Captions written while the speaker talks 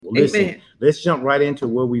listen, Amen. let's jump right into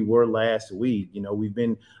where we were last week. We've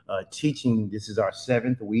been teaching. This is our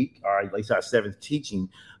seventh week, or at least our seventh teaching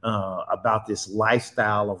about this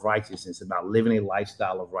lifestyle of righteousness, about living a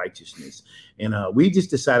lifestyle of righteousness. And we just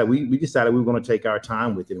decided we decided we were going to take our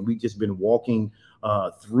time with it, and we've just been walking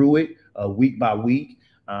through it week by week.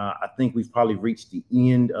 I think we've probably reached the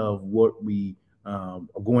end of what we are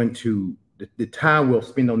going to the time we'll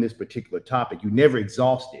spend on this particular topic. You never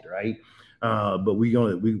exhaust it, right? But we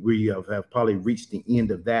have probably reached the end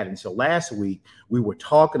of that. And so last week we were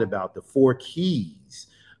talking about the 4 keys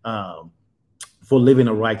for living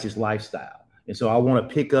a righteous lifestyle. And so I want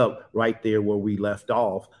to pick up right there where we left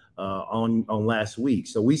off on last week.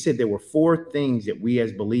 So we said there were 4 things that we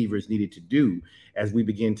as believers needed to do as we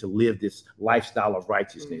begin to live this lifestyle of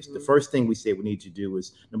righteousness. The first thing we said we need to do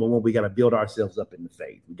is, number 1, we got to build ourselves up in the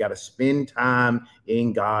faith. We got to spend time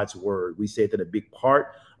in God's word. We said that a big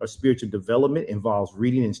part of spiritual development involves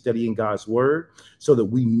reading and studying God's word so that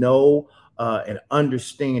we know and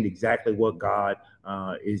understand exactly what God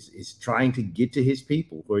is trying to get to his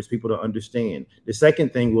people, for his people to understand. The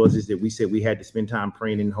second thing is that we said we had to spend time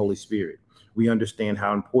praying in the Holy Spirit. We understand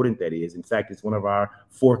how important that is. In fact, it's one of our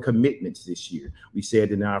 4 commitments this year. We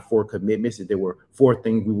said in our 4 commitments that there were 4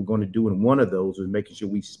 things we were going to do, and one of those was making sure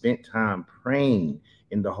we spent time praying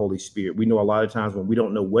in the Holy Spirit. We know a lot of times when we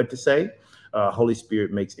don't know what to say, Holy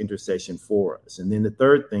Spirit makes intercession for us. And then the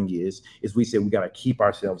third thing is we said we got to keep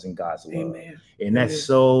ourselves in God's love. Amen. And that's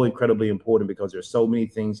so incredibly important because there's so many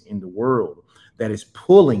things in the world that is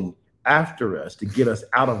pulling after us to get us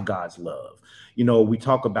out of God's love. We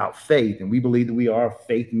talk about faith, and we believe that we are a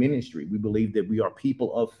faith ministry. We believe that we are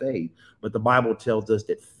people of faith, but the Bible tells us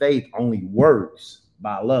that faith only works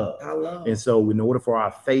by love. And so in order for our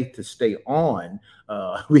faith to stay on,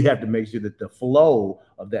 we have to make sure that the flow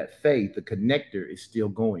of that faith, the connector, is still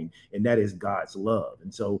going, and that is God's love.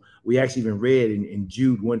 And so we actually even read in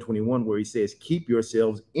Jude 1:21 where he says, keep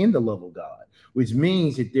yourselves in the love of God, which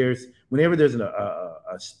means that whenever there's a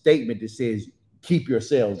statement that says keep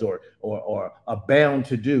yourselves or are bound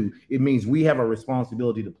to do, it means we have a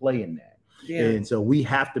responsibility to play in that. Yeah. And so we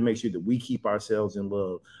have to make sure that we keep ourselves in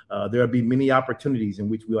love. There'll be many opportunities in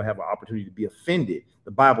which we'll have an opportunity to be offended.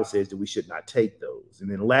 The Bible says that we should not take those. And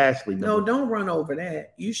then lastly, don't run over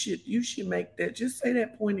that. You should make that. Just say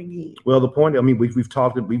that point again. Well, the point, we've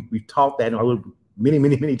taught that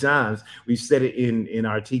many times. We've said it in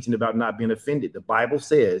our teaching about not being offended. The Bible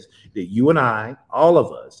says that you and I, all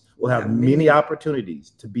of us, will have many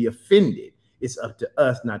opportunities to be offended. It's up to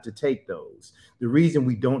us not to take those. The reason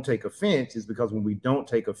we don't take offense is because when we don't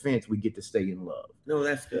take offense, we get to stay in love. No,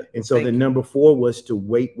 that's good. And so number 4 was to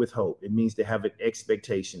wait with hope. It means to have an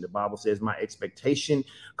expectation. The Bible says my expectation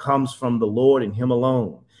comes from the Lord and him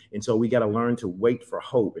alone. And so we got to learn to wait for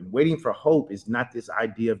hope. And waiting for hope is not this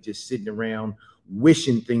idea of just sitting around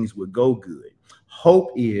wishing things would go good.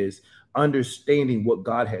 Hope is understanding what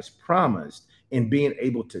God has promised and being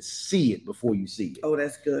able to see it before you see it. Oh,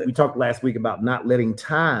 that's good. We talked last week about not letting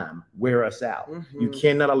time wear us out. You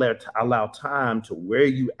cannot allow time to wear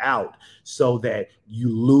you out so that you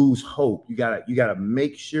lose hope. You gotta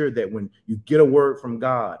make sure that when you get a word from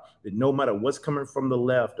God, that no matter what's coming from the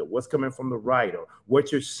left or what's coming from the right or what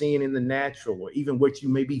you're seeing in the natural or even what you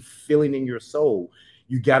may be feeling in your soul,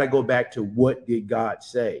 you got to go back to what did God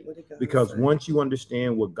say? Because once you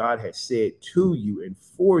understand what God has said to you and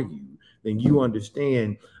for you, then you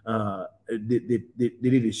understand that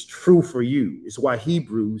it is true for you. It's why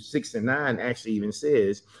Hebrews 6:9 actually even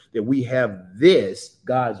says that we have this,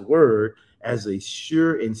 God's word, as a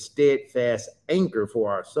sure and steadfast anchor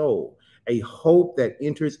for our soul, a hope that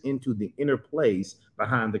enters into the inner place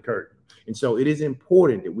behind the curtain. And so it is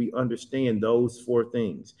important that we understand those 4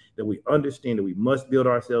 things, that we understand that we must build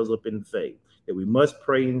ourselves up in faith, that we must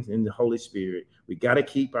pray in the Holy Spirit. We got to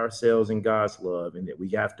keep ourselves in God's love, and that we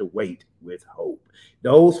have to wait with hope.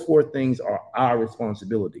 Those 4 things are our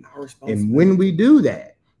responsibility. And when we do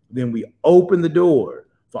that, then we open the door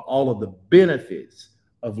for all of the benefits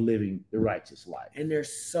of living the righteous life. And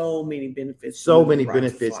there's so many benefits.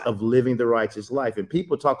 Of living the righteous life. And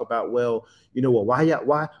people talk about, why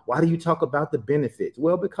do you talk about the benefits?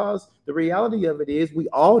 Well, because the reality of it is we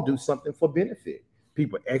all do something for benefit.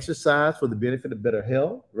 People exercise for the benefit of better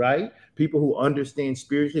health, right? People who understand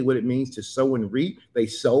spiritually what it means to sow and reap, they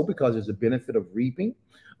sow because there's a benefit of reaping.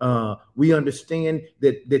 We understand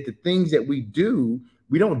that the things that we do,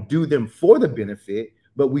 we don't do them for the benefit,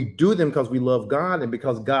 but we do them because we love God, and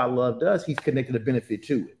because God loved us, he's connected a benefit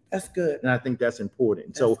to it. That's good. And I think that's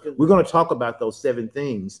important. So we're going to talk about those 7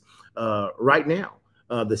 things right now.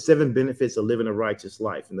 the 7 benefits of living a righteous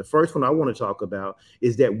life. And the first one I want to talk about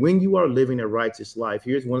is that when you are living a righteous life,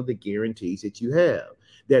 here's one of the guarantees that you have,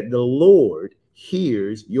 that the Lord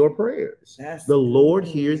hears your prayers. The Lord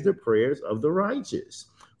hears the prayers of the righteous.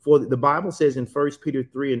 For the Bible says in 1 Peter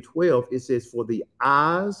 3:12, it says, for the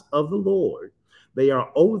eyes of the Lord, they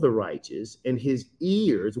are over the righteous, and his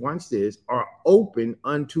ears, watch this, are open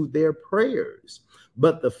unto their prayers.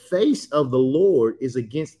 But the face of the Lord is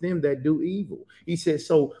against them that do evil. He says,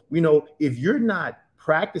 so, if you're not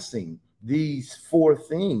practicing these 4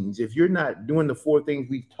 things, if you're not doing the 4 things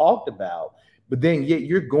we've talked about, but then yet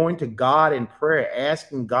you're going to God in prayer,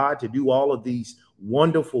 asking God to do all of these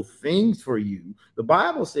wonderful things for you. The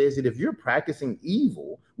Bible says that if you're practicing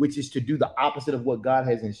evil, which is to do the opposite of what God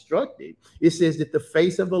has instructed, it says that the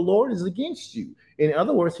face of the Lord is against you. In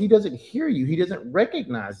other words, he doesn't hear you. He doesn't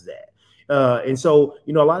recognize that. And so,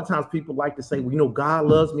 a lot of times people like to say, well, God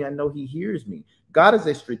loves me. I know he hears me. God is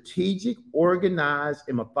a strategic, organized,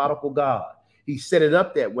 and methodical God. He set it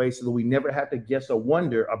up that way so that we never have to guess or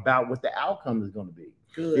wonder about what the outcome is going to be.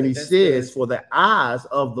 Good, and he says, good. For the eyes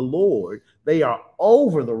of the Lord, they are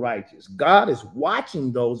over the righteous. God is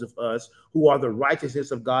watching those of us who are the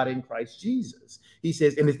righteousness of God in Christ Jesus. He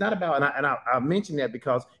says, and it's not about, and I mention that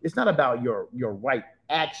because it's not about your right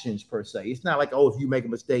actions per se. It's not like, if you make a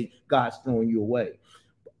mistake, God's throwing you away.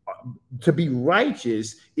 To be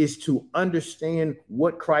righteous is to understand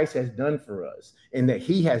what Christ has done for us and that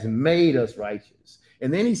he has made us righteous.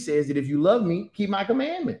 And then he says that if you love me, keep my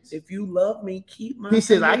commandments. If you love me, keep my commandments.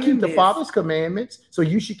 He says, I keep the Father's commandments, so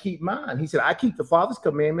you should keep mine. He said, I keep the Father's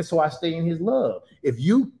commandments, so I stay in his love. If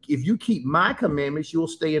you keep my commandments, you'll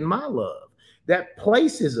stay in my love. That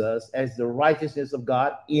places us as the righteousness of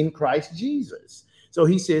God in Christ Jesus. So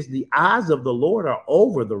he says, the eyes of the Lord are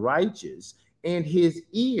over the righteous, and his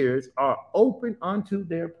ears are open unto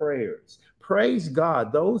their prayers. Praise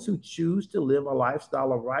God. Those who choose to live a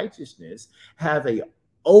lifestyle of righteousness have an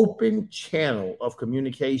open channel of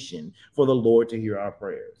communication for the Lord to hear our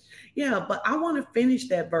prayers. Yeah, but I want to finish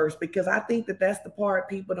that verse because I think that that's the part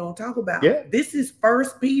people don't talk about. Yeah. This is 1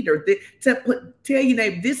 Peter. Tell your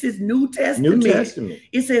neighbor, this is New Testament. New Testament.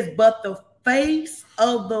 It says, but the face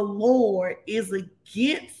of the Lord is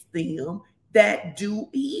against them that do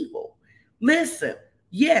evil. Listen,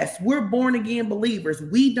 yes, we're born again believers.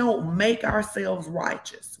 We don't make ourselves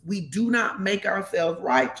righteous. We do not make ourselves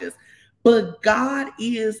righteous, but God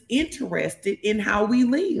is interested in how we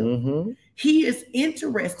live. Mm-hmm. He is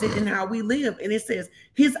interested in how we live. And it says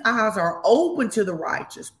his eyes are open to the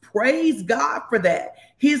righteous. Praise God for that.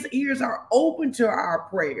 His ears are open to our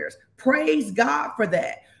prayers. Praise God for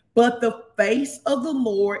that. But the face of the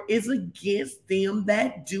Lord is against them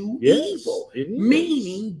that do evil.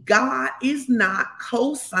 Meaning God is not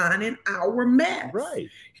co-signing our mess. Right.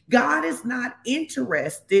 God is not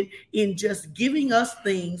interested in just giving us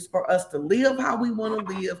things for us to live how we want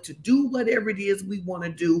to live, to do whatever it is we want to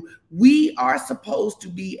do. We are supposed to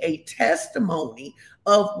be a testimony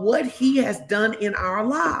of what he has done in our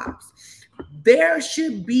lives. There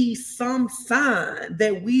should be some sign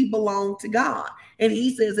that we belong to God. And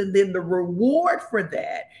he says, and then the reward for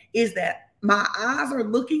that is that my eyes are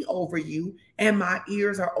looking over you and my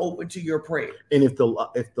ears are open to your prayer. And if the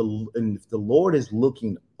Lord is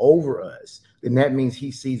looking over us, then that means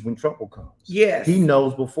he sees when trouble comes. Yes. He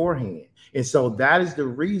knows beforehand. And so that is the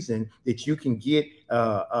reason that you can get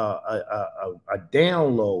a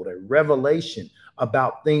download, a revelation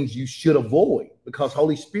about things you should avoid, because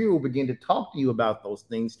Holy Spirit will begin to talk to you about those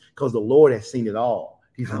things because the Lord has seen it all.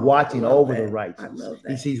 He's watching over the righteous.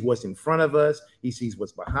 He sees what's in front of us. He sees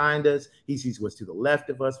what's behind us. He sees what's to the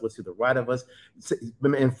left of us, what's to the right of us.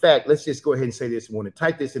 In fact, let's just go ahead and say this morning.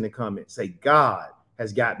 Type this in the comments. Say, God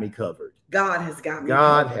has got me covered. God has got me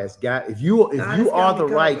God covered. has got, if you are the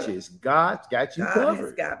righteous, God's got you covered. God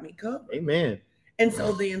has got me covered. Amen. And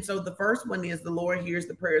so the first one is the Lord hears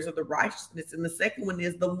the prayers of the righteousness. And the second one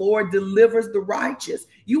is the Lord delivers the righteous.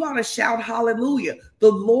 You ought to shout hallelujah.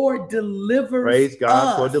 The Lord delivers us. Praise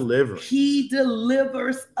God for deliverance. He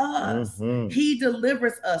delivers us. Mm-hmm. He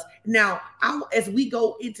delivers us. Now, as we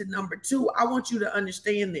go into number 2, I want you to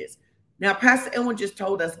understand this. Now, Pastor Elwin just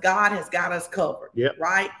told us God has got us covered,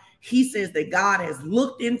 right? He says that God has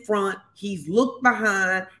looked in front. He's looked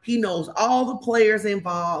behind. He knows all the players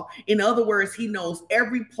involved. In other words, he knows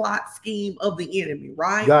every plot scheme of the enemy,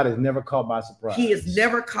 right? God is never caught by surprise. He is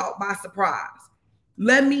never caught by surprise.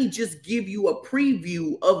 Let me just give you a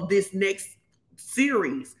preview of this next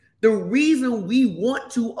series. The reason we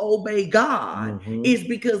want to obey God is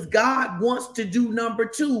because God wants to do number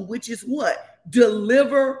 2, which is what?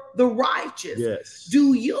 deliver the righteous. Yes.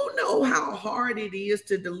 Do you know how hard it is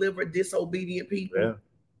to deliver disobedient people? Yeah.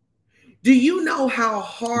 Do you know how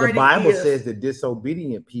hard The Bible it is? says that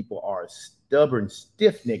disobedient people are stubborn,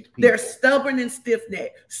 stiff-necked people. They're stubborn and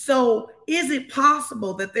stiff-necked. So is it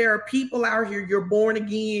possible that there are people out here, you're born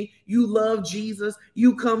again, you love Jesus,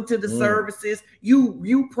 you come to the services,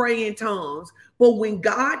 you pray in tongues, but when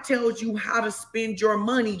God tells you how to spend your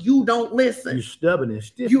money, you don't listen. You're stubborn and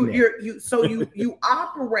stiff-necked. So you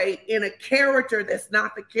operate in a character that's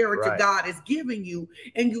not the character Right. God is giving you,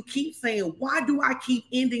 and you keep saying, why do I keep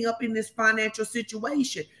ending up in this financial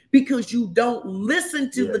situation? Because you don't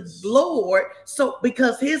listen to the Lord. So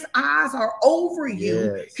because his eyes are over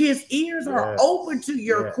you, his ears are open to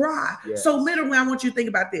your cry. So literally, I want you to think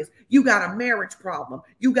about this. You got a marriage problem,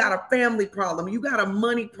 you got a family problem, you got a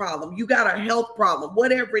money problem, you got a health problem,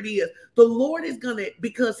 whatever it is. The Lord is gonna,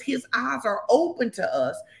 because his eyes are open to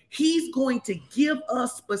us, he's going to give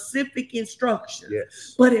us specific instructions.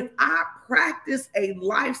 Yes. But if I practice a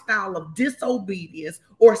lifestyle of disobedience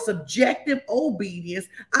or subjective obedience,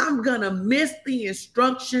 I'm going to miss the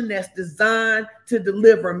instruction that's designed to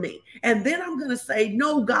deliver me. And then I'm going to say,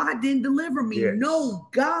 no, God didn't deliver me. Yes. No,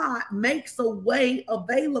 God makes a way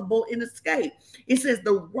available in escape. It says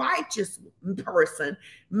the righteous person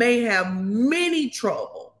may have many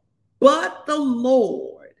trouble, but the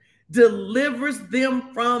Lord delivers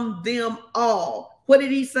them from them all. What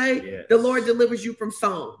did he say? Yes. The Lord delivers you from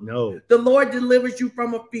some. No. The Lord delivers you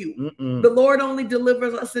from a few. The Lord only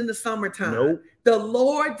delivers us in the summertime. Nope. The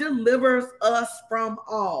Lord delivers us from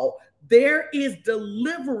all. There is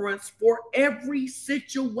deliverance for every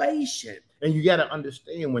situation. And you got to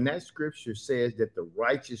understand, when that scripture says that the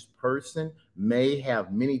righteous person may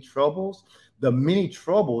have many troubles, the many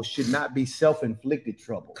troubles should not be self-inflicted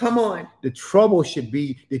trouble. Come on. The trouble should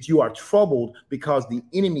be that you are troubled because the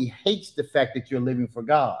enemy hates the fact that you're living for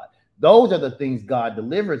God. Those are the things God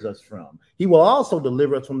delivers us from. He will also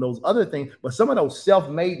deliver us from those other things, but some of those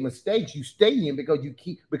self-made mistakes you stay in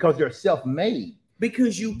because they're self-made.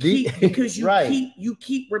 Because you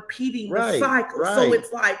keep repeating the cycle. So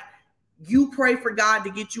it's like you pray for God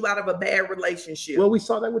to get you out of a bad relationship. Well, we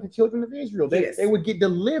saw that with the children of Israel. They would get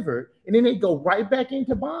delivered and then they go right back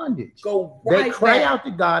into bondage. They cry out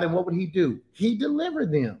to God, and what would he do? He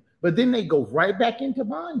delivered them. But then they go right back into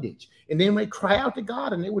bondage. And then they cry out to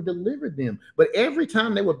God and they would deliver them. But every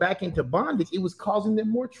time they were back into bondage, it was causing them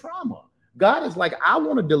more trauma. God is like, I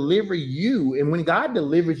want to deliver you. And when God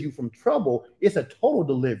delivers you from trouble, it's a total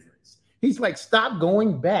deliverance. He's like, stop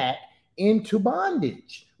going back into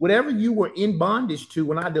bondage. Whatever you were in bondage to,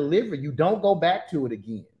 when I deliver you, don't go back to it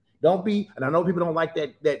again. Don't be, and I know people don't like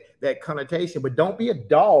that connotation, but don't be a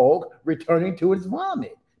dog returning to its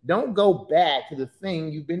vomit. Don't go back to the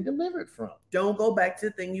thing you've been delivered from. Don't go back to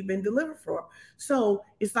the thing you've been delivered from. So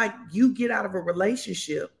it's like you get out of a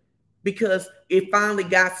relationship because it finally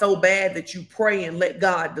got so bad that you pray and let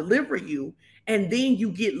God deliver you. And then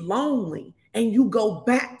you get lonely and you go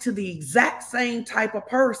back to the exact same type of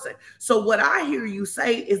person. So what I hear you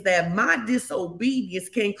say is that my disobedience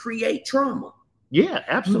can create trauma. Yeah,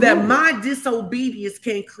 absolutely. That my disobedience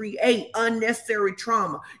can create unnecessary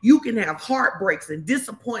trauma. You can have heartbreaks and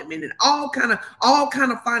disappointment and all kind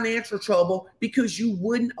of financial trouble because you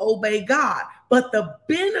wouldn't obey God. But the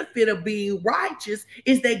benefit of being righteous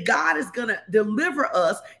is that God is going to deliver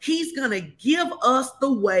us. He's going to give us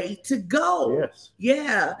the way to go. Yes.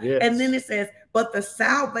 Yeah. Yes. And then it says, but the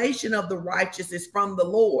salvation of the righteous is from the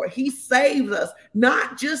Lord. He saves us,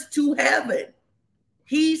 not just to heaven.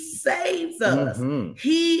 He saves us. Mm-hmm.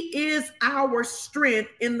 He is our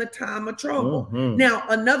strength in the time of trouble. Mm-hmm. Now,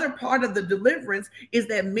 another part of the deliverance is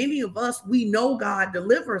that many of us, we know God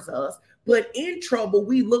delivers us, but in trouble,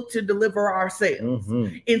 we look to deliver ourselves.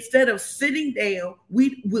 Mm-hmm. Instead of sitting down,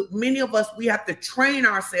 many of us, we have to train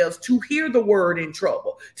ourselves to hear the word in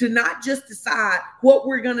trouble, to not just decide what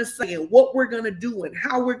we're going to say and what we're going to do and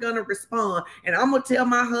how we're going to respond. And I'm going to tell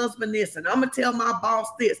my husband this and I'm going to tell my boss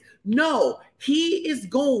this. No, he is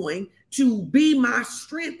going to be my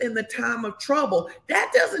strength in the time of trouble.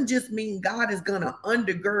 That doesn't just mean God is going to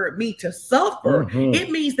undergird me to suffer. Mm-hmm.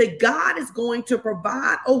 It means that God is going to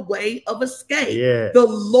provide a way of escape. Yes. The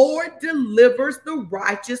Lord delivers the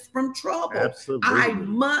righteous from trouble. Absolutely. I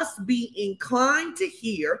must be inclined to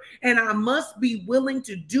hear, and I must be willing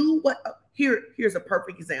to do what. Here's a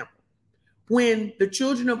perfect example. When the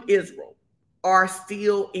children of Israel are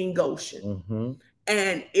still in Goshen, mm-hmm.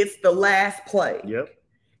 and it's the last plague. Yep.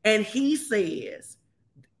 And he says,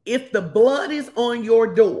 if the blood is on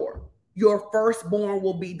your door, your firstborn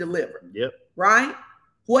will be delivered. Yep. Right?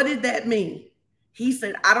 What did that mean? He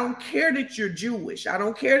said, I don't care that you're Jewish. I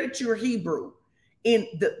don't care that you're Hebrew. And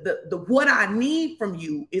the what I need from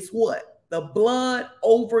you is what? The blood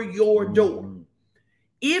over your door. Mm-hmm.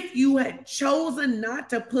 If you had chosen not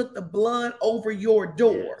to put the blood over your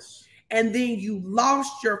door, Yes. and then you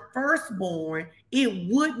lost your firstborn, it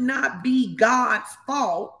would not be God's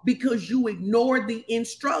fault because you ignored the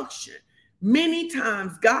instruction. Many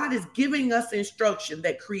times, God is giving us instruction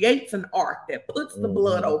that creates an ark that puts the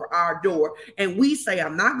blood over our door. And we say,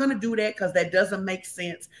 I'm not going to do that because that doesn't make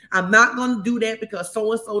sense. I'm not going to do that because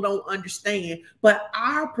so-and-so don't understand. But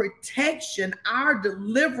our protection, our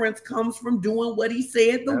deliverance comes from doing what he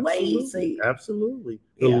said the way he said. Absolutely.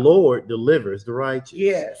 The Lord delivers the righteous.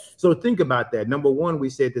 Yes. So think about that. Number one, we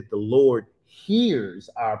said that the Lord hears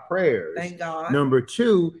our prayers. Thank God. Number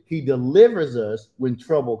two, he delivers us when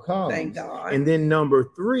trouble comes. Thank God. And then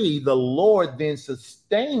number three, the Lord then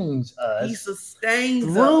sustains us. He sustains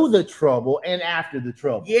through us. the trouble and after the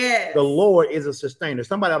trouble. Yes. The Lord is a sustainer.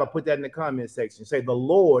 Somebody ought to put that in the comment section. Say the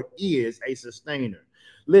Lord is a sustainer.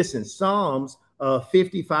 Listen, Psalms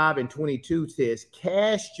 55 and 22 says,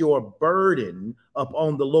 cast your burden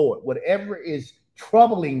upon the Lord. Whatever is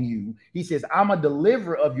troubling you, he says, I'm a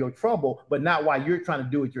deliverer of your trouble, but not while you're trying to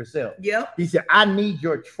do it yourself. Yep. He said, I need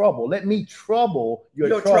your trouble. Let me trouble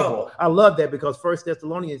your trouble. I love that because 1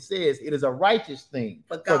 Thessalonians says it is a righteous thing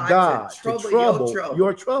for God to trouble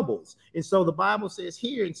your troubles. And so the Bible says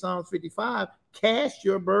here in Psalms 55, cast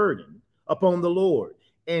your burden upon the Lord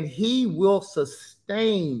and he will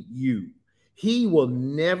sustain you. He will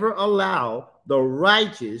never allow the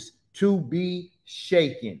righteous to be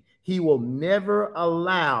shaken. He will never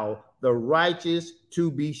allow the righteous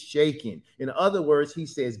to be shaken. In other words, he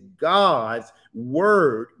says God's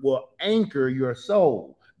word will anchor your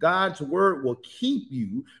soul. God's word will keep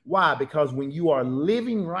you. Why? Because when you are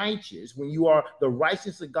living righteous, when you are the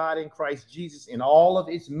righteousness of God in Christ Jesus in all of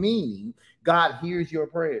its meaning, God hears your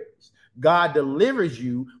prayers. God delivers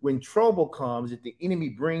you when trouble comes that the enemy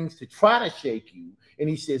brings to try to shake you. And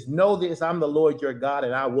he says, know this, I'm the Lord your God,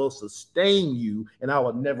 and I will sustain you, and I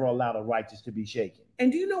will never allow the righteous to be shaken.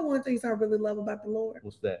 And do you know one of the things I really love about the Lord?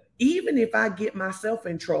 What's that? Even if I get myself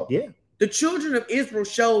in trouble, the children of Israel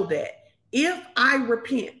showed that if I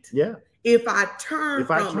repent, if I turn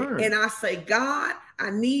from it and I say, God, I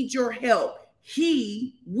need your help,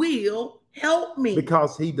 he will help me.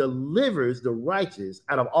 Because he delivers the righteous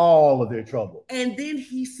out of all of their trouble. And then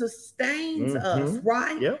he sustains us,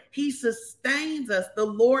 right? Yep. He sustains us. The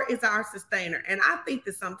Lord is our sustainer. And I think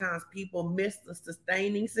that sometimes people miss the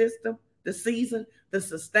sustaining system, the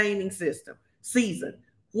sustaining system. Season.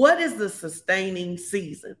 What is the sustaining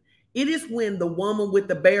season? It is when the woman with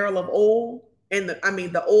the barrel of oil and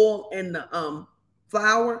the oil and the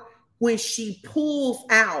flour, when she pulls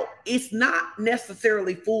out, it's not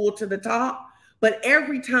necessarily full to the top, but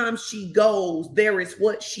every time she goes, there is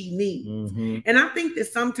what she needs. And I think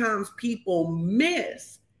that sometimes people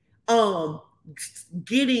miss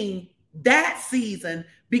getting that season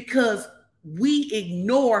because we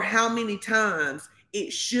ignore how many times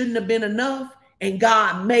it shouldn't have been enough and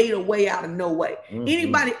God made a way out of no way.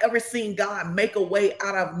 Anybody ever seen God make a way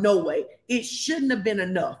out of no way? It shouldn't have been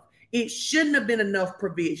enough. It shouldn't have been enough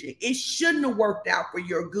provision. It shouldn't have worked out for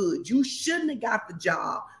your good. You shouldn't have got the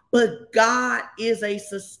job. But God is a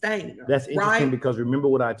sustainer. That's interesting, right? Because remember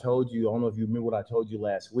what I told you. I don't know if you remember what I told you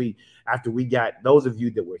last week. After we got those of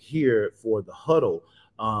you that were here for the huddle,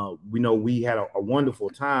 we had a wonderful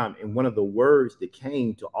time. And one of the words that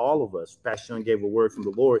came to all of us, Pastor Sean gave a word from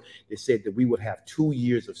the Lord that said that we would have 2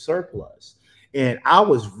 years of surplus. And I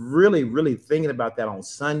was really, really thinking about that on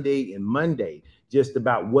Sunday and Monday, just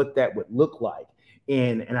about what that would look like.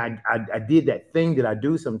 And I did that thing that I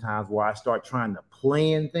do sometimes where I start trying to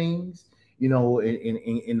plan things, and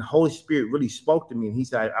the Holy Spirit really spoke to me. And he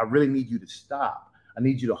said, I really need you to stop. I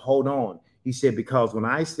need you to hold on. He said, because when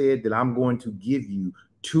I said that I'm going to give you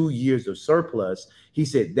 2 years of surplus, he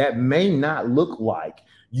said, that may not look like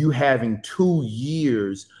you having 2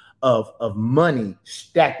 years of money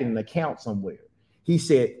stacked in an account somewhere. He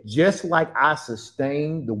said, just like I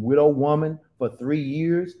sustained the widow woman for 3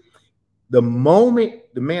 years, the moment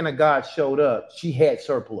the man of God showed up, she had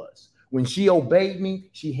surplus. When she obeyed me,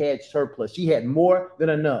 she had surplus. She had more than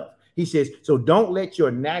enough. He says, so don't let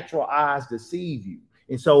your natural eyes deceive you.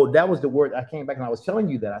 And so that was the word. I came back and I was telling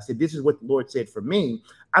you that. I said, this is what the Lord said for me.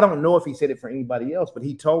 I don't know if he said it for anybody else, but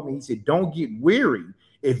he told me, he said, don't get weary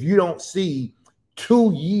if you don't see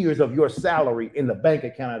 2 years of your salary in the bank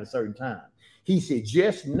account at a certain time. He said,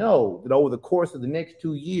 just know that over the course of the next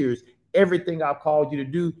 2 years, everything I've called you to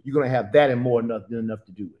do, you're going to have that and more enough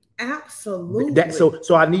to do it. Absolutely.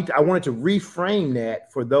 So I wanted to reframe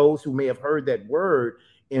that for those who may have heard that word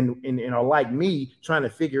and are like me trying to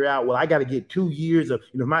figure out, well, I got to get 2 years of,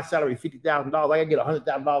 my salary $50,000, I got to get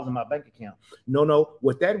 $100,000 in my bank account. No,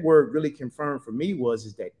 what that word really confirmed for me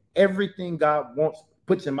is that everything God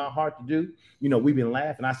puts in my heart to do. We've been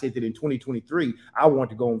laughing. I said that in 2023, I want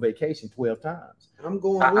to go on vacation 12 times. I'm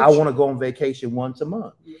going. I want to go on vacation once a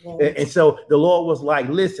month. And so the Lord was like,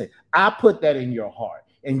 listen, I put that in your heart.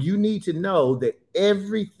 And you need to know that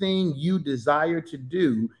everything you desire to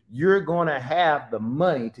do, you're going to have the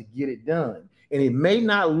money to get it done. And it may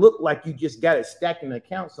not look like you just got it stacked in an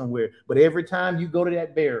account somewhere, but every time you go to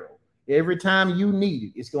that barrel, every time you need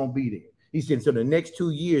it, it's going to be there. He said, so the next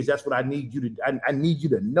 2 years, that's what I need you to, I need you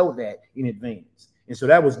to know that in advance. And so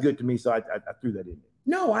that was good to me. So I threw that in there.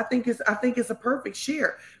 No, I think it's a perfect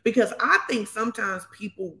share, because I think sometimes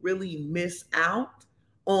people really miss out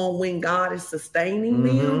on when God is sustaining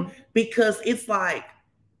them, because it's like,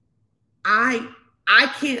 I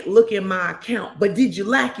can't look at my account, but did you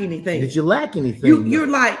lack anything? You're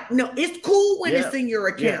like, no, it's cool when it's in your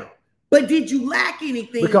account. But did you lack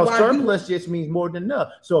anything? Because surplus just means more than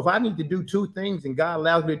enough. So if I need to do 2 things and God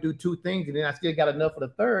allows me to do 2 things and then I still got enough for the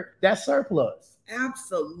third, that's surplus.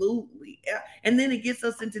 Absolutely. And then it gets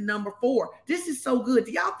us into number 4. This is so good.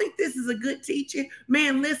 Do y'all think this is a good teaching?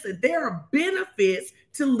 Man, listen, there are benefits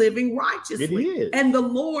to living righteously. It is. And the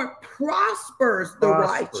Lord prospers the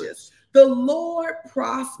righteous. The Lord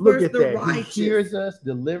prospers the righteous. He hears us,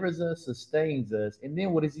 delivers us, sustains us. And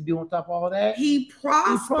then what does he do on top of all that? He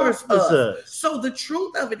prospers us. So the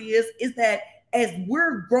truth of it is that as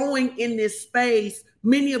we're growing in this space,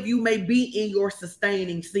 many of you may be in your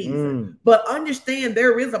sustaining season, but understand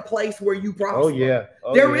there is a place where you prosper.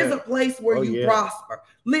 There is a place where you prosper.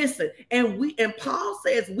 Listen, and Paul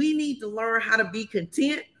says we need to learn how to be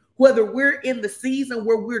content, whether we're in the season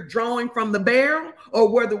where we're drawing from the barrel or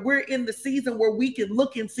whether we're in the season where we can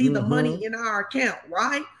look and see the money in our account,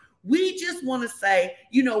 right? We just want to say,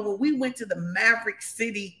 when we went to the Maverick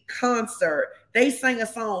City concert, they sang a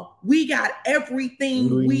song, "We got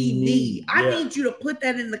everything we need." I need you to put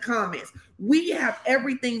that in the comments. We have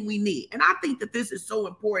everything we need. And I think that this is so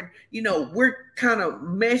important. We're kind of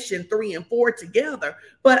meshing 3 and 4 together,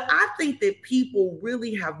 but I think that people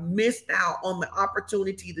really have missed out on the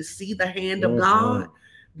opportunity to see the hand of God,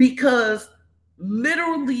 because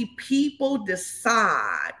literally people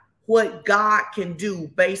decide what God can do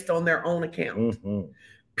based on their own account.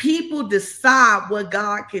 People decide what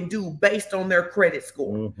God can do based on their credit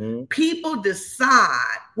score. People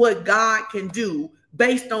decide what God can do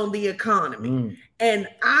based on the economy. And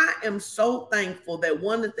I am so thankful that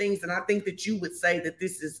one of the things, and I think that you would say that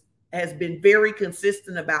this has been very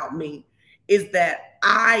consistent about me, is that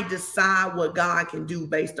I decide what God can do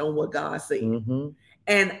based on what God said.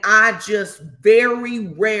 And I just very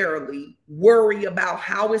rarely worry about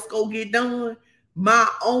how it's going to get done. My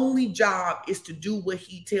only job is to do what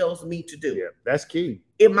he tells me to do. Yeah, that's key.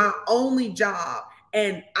 It's my only job.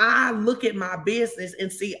 And I look at my business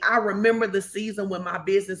and see, I remember the season when my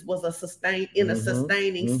business was a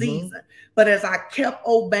sustaining season. But as I kept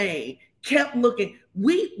obeying, kept looking,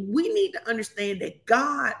 we need to understand that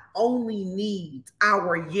God only needs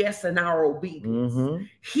our yes and our obedience.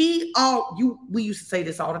 We used to say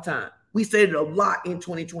this all the time. We said it a lot in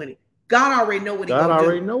 2020. God already know what he's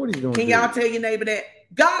going to do. Can y'all tell your neighbor that?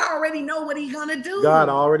 God already know what he's going to do. God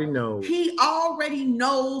already knows. He already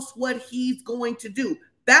knows what he's going to do.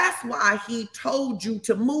 That's why he told you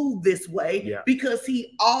to move this way, because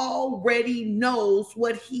he already knows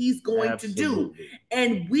what he's going to do.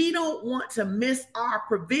 And we don't want to miss our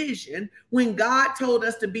provision when God told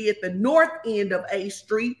us to be at the north end of A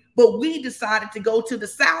Street, but we decided to go to the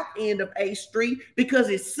south end of A Street because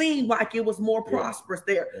it seemed like it was more prosperous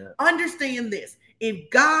there. Understand this.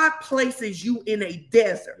 If God places you in a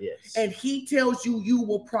desert and he tells you you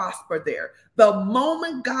will prosper there, the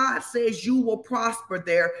moment God says you will prosper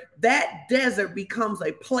there, that desert becomes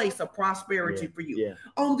a place of prosperity for you.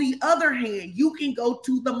 On the other hand, you can go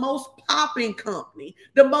to the most popping company,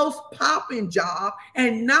 the most popping job,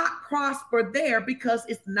 and not prosper there because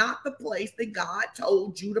it's not the place that God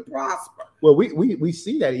told you to prosper. Well, we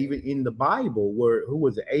see that even in the Bible, where who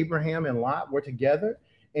was it? Abraham and Lot were together.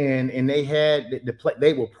 And they had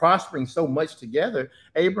they were prospering so much together.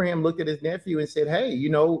 Abraham looked at his nephew and said, "Hey,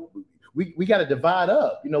 we got to divide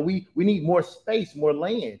up. We need more space, more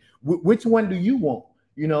land. Which one do you want?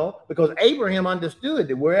 Because Abraham understood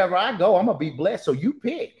that wherever I go, I'm gonna be blessed. So you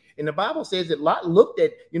pick." And the Bible says that Lot looked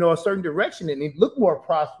at a certain direction and he looked more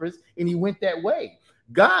prosperous, and he went that way.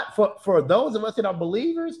 God, for those of us that are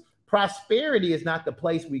believers, prosperity is not the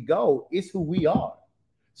place we go; it's who we are.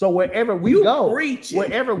 So wherever we go,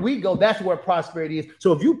 that's where prosperity is.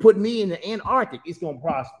 So if you put me in the Antarctic, it's going to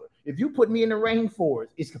prosper. If you put me in the rainforest,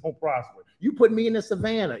 it's going to prosper. You put me in the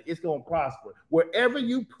savannah, it's going to prosper. Wherever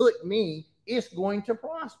you put me, it's going to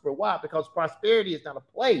prosper. Why? Because prosperity is not a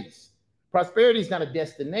place. Prosperity is not a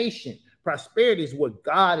destination. Prosperity is what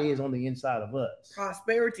God is on the inside of us.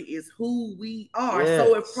 Prosperity is who we are. Yes.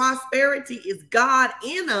 So if prosperity is God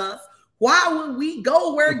in us, why would we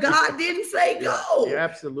go where God didn't say go? Yeah,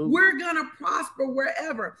 absolutely. We're going to prosper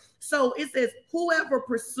wherever. So it says, whoever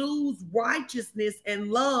pursues righteousness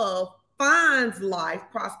and love finds life,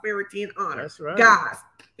 prosperity, and honor. That's right. Guys,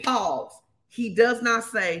 pause. He does not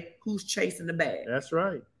say who's chasing the bag. That's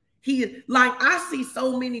right. I see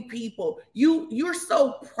so many people, you're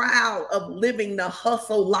so proud of living the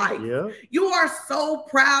hustle life. Yeah. You are so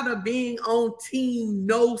proud of being on team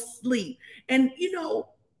no sleep. And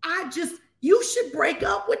you should break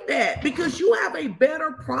up with that because you have a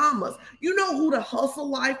better promise. You know who the hustle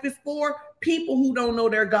life is for? People who don't know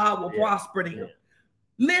their God will prosper them.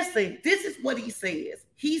 Listen, this is what he says.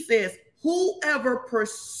 He says, whoever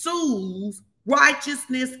pursues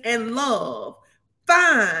righteousness and love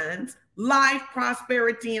finds life,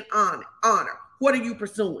 prosperity, and honor. What are you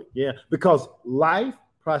pursuing? Yeah, because life,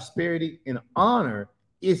 prosperity, and honor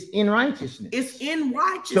is in righteousness. It's in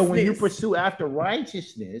righteousness. So when you pursue after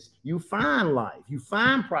righteousness, you find life, you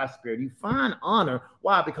find prosperity, you find honor.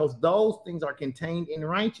 Why? Because those things are contained in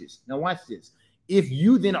righteousness. Now watch this. If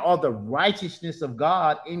you then are the righteousness of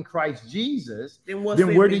God in Christ Jesus, then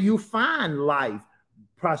where do you find life,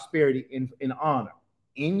 prosperity, and honor?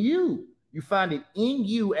 In you. You find it in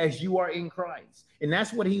you as you are in Christ. And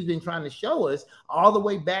that's what he's been trying to show us all the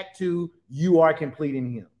way back to you are complete in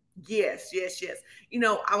him. Yes.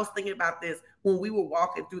 I was thinking about this when we were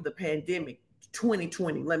walking through the pandemic,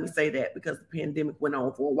 2020. Let me say that because the pandemic went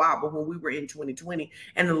on for a while, but when we were in 2020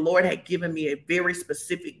 and the Lord had given me a very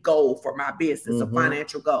specific goal for my business, a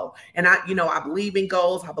financial goal. And I believe in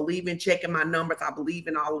goals. I believe in checking my numbers. I believe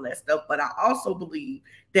in all of that stuff. But I also believe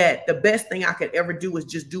that the best thing I could ever do is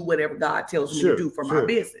just do whatever God tells me to do for my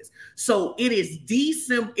business. So it is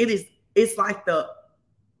December. It's like the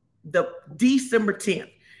December 10th.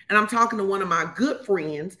 And I'm talking to one of my good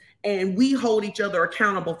friends, and we hold each other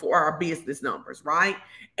accountable for our business numbers, right?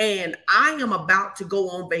 And I am about to go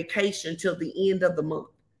on vacation till the end of the month,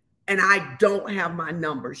 and I don't have my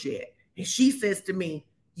numbers yet. And she says to me,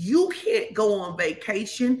 you can't go on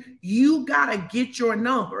vacation. You got to get your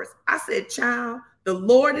numbers. I said, child, the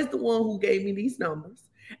Lord is the one who gave me these numbers,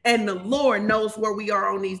 and the Lord knows where we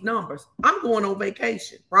are on these numbers. I'm going on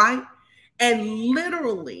vacation, right? And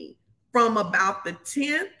literally from about the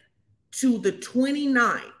 10th to the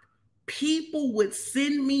 29th, people would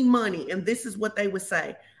send me money. And this is what they would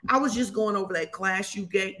say. I was just going over that class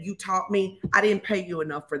you taught me. I didn't pay you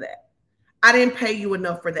enough for that.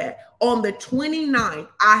 On the 29th,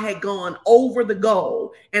 I had gone over the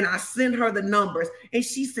goal and I sent her the numbers. And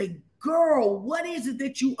she said, girl, what is it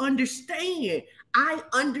that you understand? I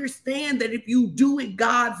understand that if you do it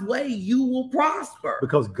God's way, you will prosper.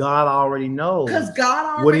 Because God already knows. Because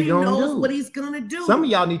God already knows what he's going to do. Some of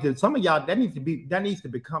y'all that needs to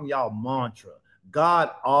become y'all mantra. God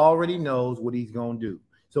already knows what he's going to do.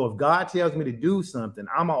 So if God tells me to do something,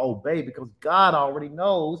 I'm going to obey because God already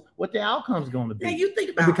knows what the outcome's going to be. Now you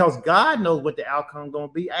think about and because God knows what the outcome's going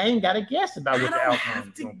to be, I ain't got to guess about what the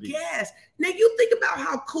outcome's going to be. Now you think about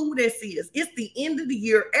how cool this is. It's the end of the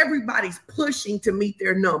year. Everybody's pushing to meet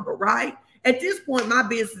their number, right? At this point, my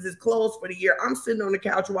business is closed for the year. I'm sitting on the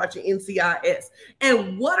couch watching NCIS.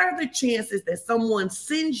 And what are the chances that someone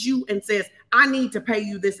sends you and says, I need to pay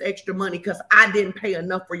you this extra money because I didn't pay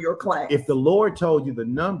enough for your class? If the Lord told you the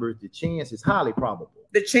numbers, the chance is highly probable.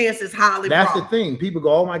 That's the thing. People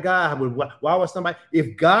go, oh my God, why was somebody?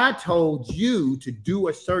 If God told you to do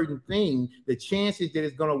a certain thing, the chances that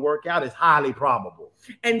it's going to work out is highly probable.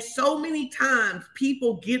 And so many times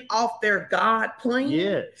people get off their God plane.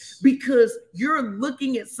 Yes. Because you're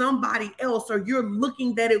looking at somebody else or you're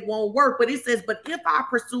looking that it won't work. But it says, but if I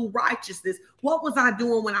pursue righteousness, what was I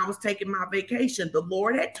doing when I was taking my vacation? The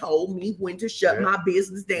Lord had told me when to shut my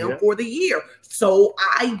business down for the year. So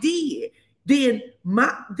I did. Then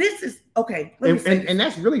this is okay. And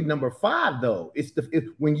that's really number 5, though. It's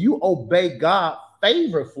when you obey God,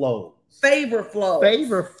 favor flows. Favor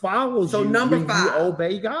follows. So number when 5, you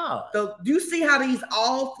obey God. Do you see how these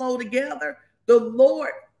all flow together? The Lord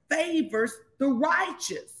favors the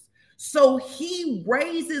righteous. So he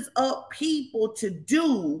raises up people to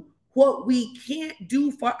do what we can't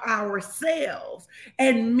do for ourselves.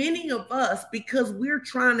 And many of us, because we're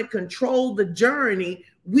trying to control the journey,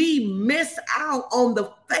 we miss out on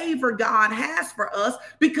the favor God has for us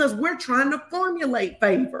because we're trying to formulate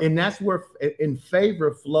favor. And that's where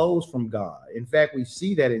favor flows from God. In fact, we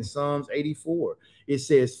see that in Psalms 84. It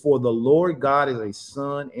says, for the Lord God is a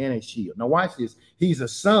sun and a shield. Now watch this. He's a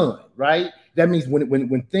sun, right? That means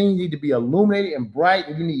when things need to be illuminated and bright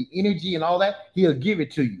and you need energy and all that, he'll give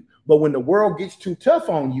it to you. But when the world gets too tough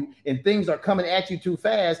on you and things are coming at you too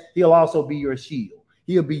fast, he'll also be your shield.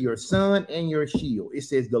 He'll be your sun and your shield. It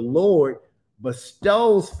says the Lord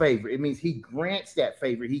bestows favor. It means he grants that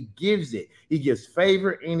favor. He gives it. He gives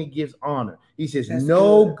favor and he gives honor. He says, that's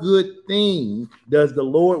no good thing does the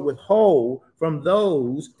Lord withhold from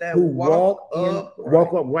those that who walk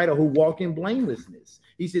upright or who walk in blamelessness.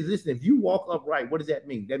 He says, listen, if you walk upright, what does that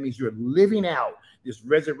mean? That means you're living out this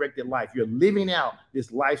resurrected life. You're living out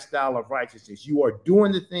this lifestyle of righteousness. You are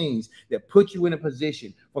doing the things that put you in a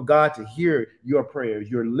position for God to hear your prayers.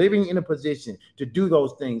 You're living in a position to do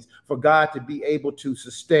those things for God to be able to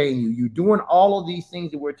sustain you. You're doing all of these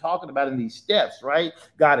things that we're talking about in these steps, right?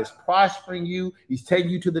 God is prospering you. He's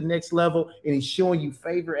taking you to the next level and he's showing you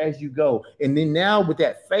favor as you go. And then now with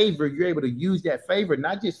that favor, you're able to use that favor,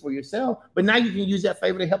 not just for yourself, but now you can use that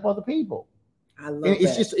favor to help other people. I love and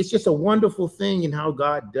it's just a wonderful thing in how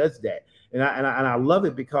God does that. And I love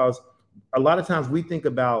it because a lot of times we think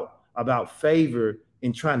about favor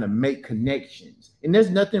in trying to make connections. And there's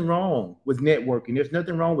nothing wrong with networking. There's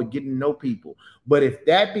nothing wrong with getting to know people. But if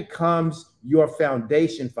that becomes your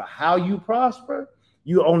foundation for how you prosper,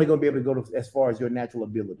 you're only going to be able to go as far as your natural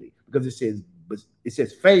ability, because it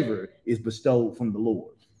says favor is bestowed from the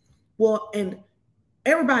Lord. Well, and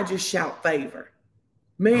everybody just shout favor.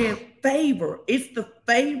 Man, favor. It's the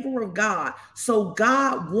favor of God. So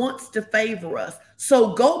God wants to favor us.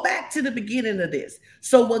 So go back to the beginning of this.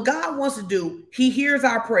 So what God wants to do, he hears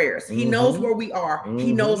our prayers. He knows where we are.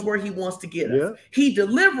 He knows where he wants to get us. He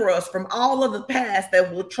delivers us from all of the past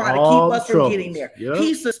that will try to keep us from getting there.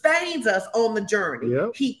 He sustains us on the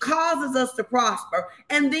journey. He causes us to prosper.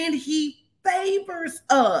 And then he favors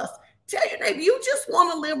us. Tell your neighbor, you just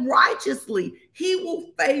want to live righteously. He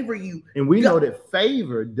will favor you. And we know that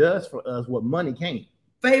favor does for us what money can't.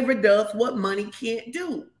 Favor does what money can't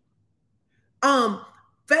do.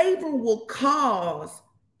 Favor will cause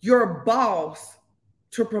your boss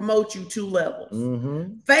to promote you 2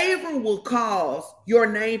 levels. Favor will cause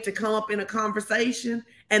your name to come up in a conversation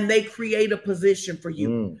and they create a position for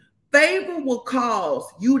you. Favor will cause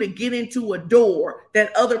you to get into a door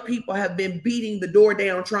that other people have been beating the door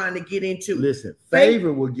down trying to get into. Listen,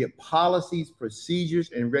 favor will get policies,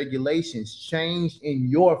 procedures, and regulations changed in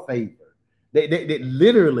your favor. They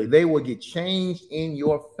literally will get changed in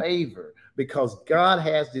your favor because God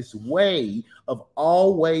has this way of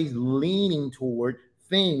always leaning toward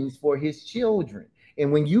things for his children.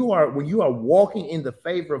 And when you are walking in the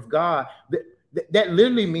favor of God, that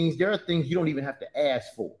literally means there are things you don't even have to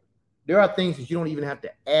ask for. There are things that you don't even have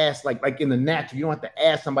to ask, like in the natural. You don't have to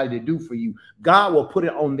ask somebody to do for you. God will put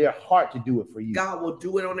it on their heart to do it for you. God will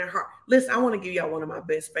do it on their heart. Listen, I want to give y'all one of my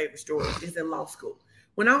best favorite stories. It's in law school.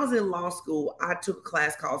 When I was in law school, I took a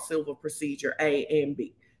class called Civil Procedure A and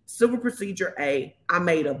B. Civil Procedure A, I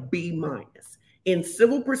made a B-. In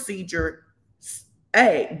Civil Procedure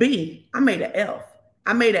B, I made an F.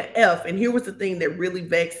 I made an F, and here was the thing that really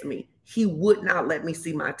vexed me. He would not let me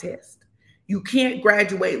see my test. You can't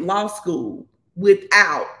graduate law school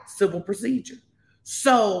without civil procedure.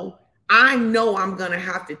 So I know I'm going to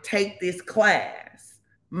have to take this class,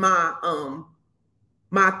 my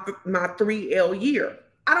 3L year.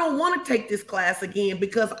 I don't want to take this class again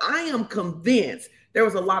because I am convinced there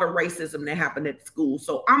was a lot of racism that happened at the school.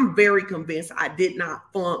 So I'm very convinced I did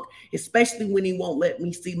not flunk, especially when he won't let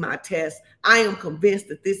me see my test. I am convinced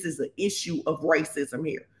that this is an issue of racism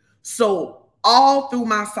here. So all through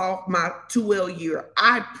my 2L year,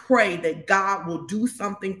 I pray that God will do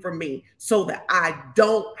something for me so that I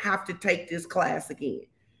don't have to take this class again.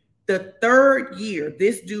 The 3rd year,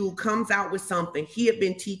 this dude comes out with something. He had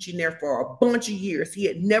been teaching there for a bunch of years. He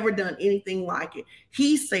had never done anything like it.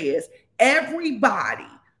 He says, everybody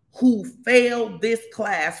who failed this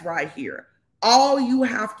class right here, all you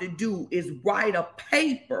have to do is write a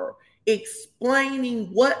paper explaining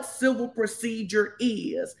what civil procedure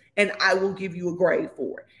is, and I will give you a grade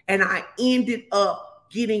for it. And I ended up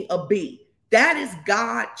getting a B. That is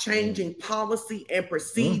God changing policy and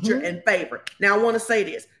procedure and favor. Now, I want to say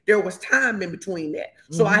this. There was time in between that.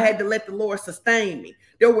 So I had to let the Lord sustain me.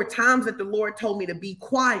 There were times that the Lord told me to be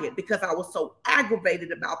quiet because I was so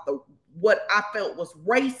aggravated about the what I felt was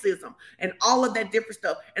racism and all of that different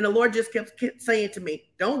stuff. And the Lord just kept saying to me,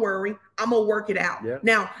 don't worry, I'm going to work it out. Yeah.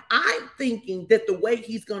 Now, I'm thinking that the way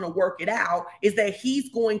he's going to work it out is that he's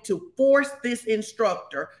going to force this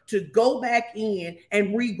instructor to go back in and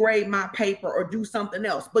regrade my paper or do something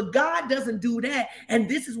else. But God doesn't do that. And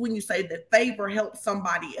this is when you say that favor helps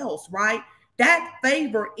somebody else, right? That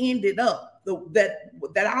favor ended up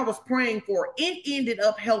that I was praying for. It ended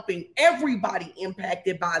up helping everybody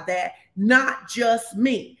impacted by that, not just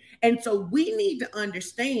me. And so we need to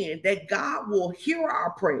understand that God will hear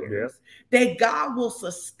our prayers, that God will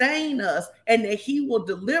sustain us, and that he will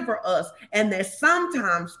deliver us, and that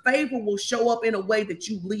sometimes favor will show up in a way that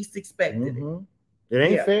you least expected it. It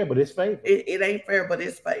ain't fair, but it's favor. It ain't fair, but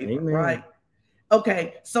it's favor, Amen. right?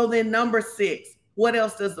 Okay, so then number 6, what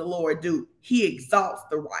else does the Lord do? He exalts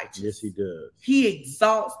the righteous. Yes, he does. He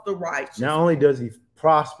exalts the righteous. Not only does he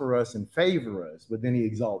prosper us and favor us, but then he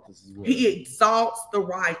exalts us as well. He exalts the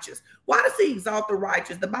righteous. Why does he exalt the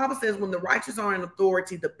righteous? The Bible says when the righteous are in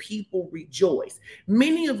authority, the people rejoice. There are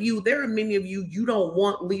many of you, you don't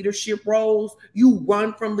want leadership roles. You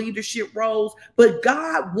run from leadership roles, but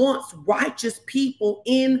God wants righteous people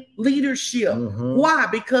in leadership. Why?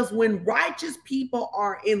 Because when righteous people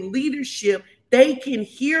are in leadership, they can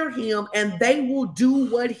hear him and they will do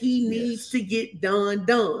what he needs to get done.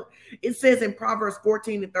 It says in Proverbs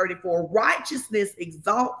 14:34, righteousness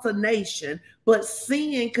exalts a nation, but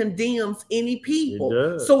sin condemns any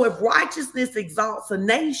people. So if righteousness exalts a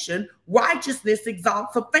nation, righteousness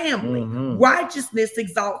exalts a family, righteousness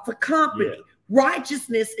exalts a company,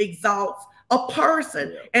 righteousness exalts a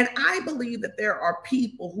person. And I believe that there are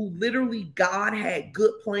people who literally God had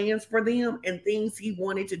good plans for them and things he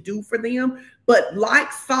wanted to do for them. But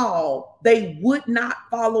like Saul, they would not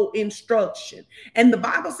follow instruction. And the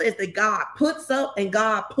Bible says that God puts up and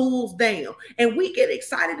God pulls down. And we get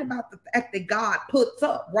excited about the fact that God puts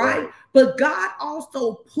up, right? But God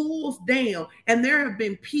also pulls down. And there have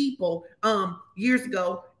been people years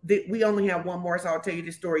ago that we only have one more, so I'll tell you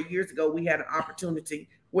this story. Years ago, we had an opportunity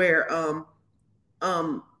where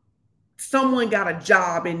someone got a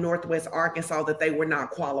job in Northwest Arkansas that they were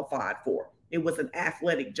not qualified for. It was an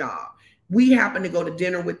athletic job. We happened to go to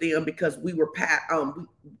dinner with them because we were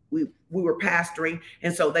we were pastoring,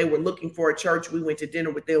 and so they were looking for a church. We went to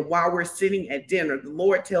dinner with them. While we're sitting at dinner, the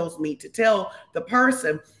Lord tells me to tell the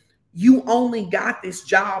person, you only got this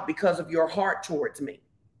job because of your heart towards me.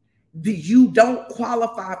 You don't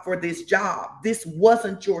qualify for this job. This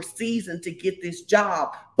wasn't your season to get this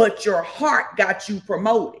job, but your heart got you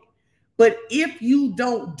promoted. But if you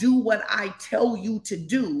don't do what I tell you to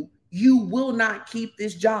do, you will not keep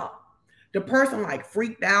this job. The person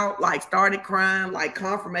freaked out, started crying,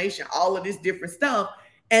 confirmation, all of this different stuff.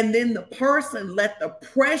 And then the person let the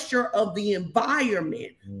pressure of the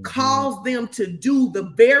environment cause them to do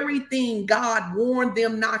the very thing God warned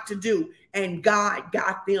them not to do. And God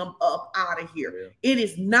got them up out of here. It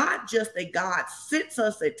is not just that God sits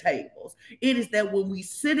us at tables. It is that when we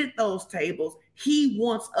sit at those tables, he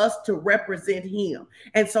wants us to represent him.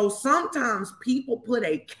 And so sometimes people put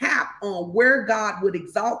a cap on where God would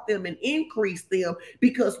exalt them and increase them,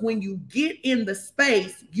 because when you get in the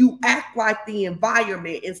space, you act like the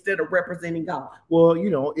environment instead of representing God. Well,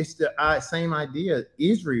 it's the same idea.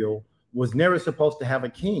 Israel was never supposed to have a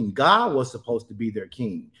king. God was supposed to be their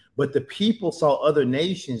king. But the people saw other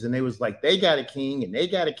nations and they was like, they got a king and they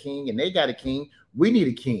got a king and they got a king. We need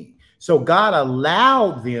a king. So God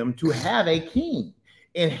allowed them to have a king,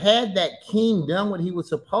 and had that king done what he was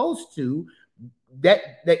supposed to,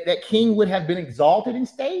 that king would have been exalted and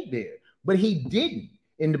stayed there. But he didn't.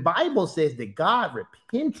 And the Bible says that God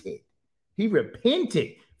repented. He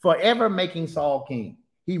repented for ever making Saul king.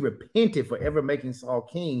 He repented for ever making Saul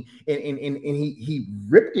king, and he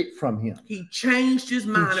ripped it from him. He changed his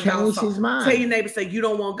mind about Saul. Tell your neighbor, say, you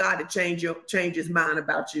don't want God to change his mind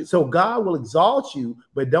about you. So God will exalt you,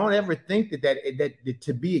 but don't ever think that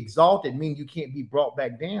to be exalted means you can't be brought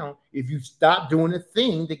back down if you stop doing the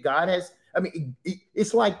thing that God has. I mean,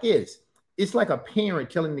 it's like this. It's like a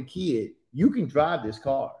parent telling the kid, you can drive this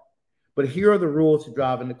car, but here are the rules to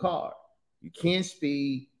driving the car. You can't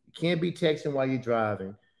speed. You can't be texting while you're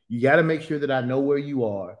driving. You got to make sure that I know where you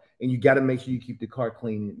are, and you got to make sure you keep the car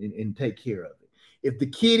clean and take care of it. If the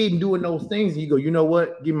kid isn't doing those things, and you go, you know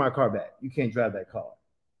what? Give my car back. You can't drive that car.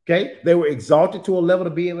 Okay? They were exalted to a level to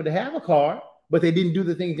be able to have a car, but they didn't do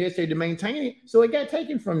the things necessary to maintain it, so it got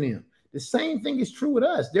taken from them. The same thing is true with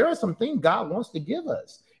us. There are some things God wants to give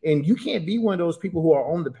us, and you can't be one of those people who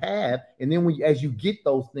are on the path, and then as you get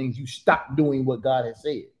those things, you stop doing what God has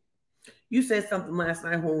said. You said something last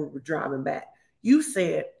night when we were driving back. You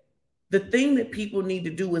said the thing that people need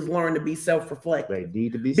to do is learn to be self-reflective. They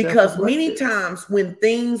need to be because many times when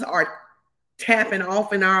things are tapping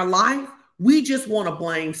off in our life, we just want to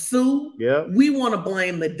blame Sue. Yeah. We want to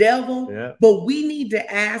blame the devil. Yeah. But we need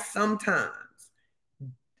to ask sometimes,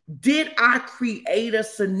 did I create a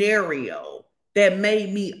scenario that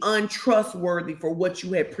made me untrustworthy for what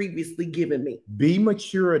you had previously given me? Be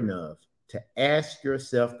mature enough to ask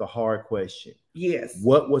yourself the hard question. Yes.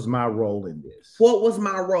 What was my role in this? What was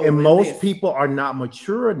my role? And most people are not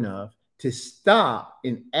mature enough to stop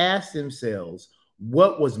and ask themselves,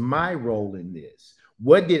 what was my role in this?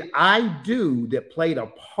 What did I do that played a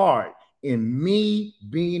part in me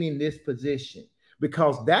being in this position?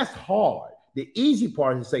 Because that's hard. The easy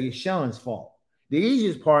part is to say it's Sean's fault. The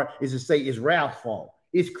easiest part is to say it's Ralph's fault.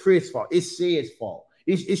 It's Chris' fault. It's Sid's fault.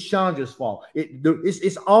 It's Chandra's fault.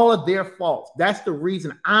 It's all of their faults. That's the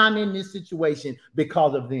reason I'm in this situation,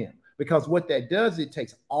 because of them. Because what that does, it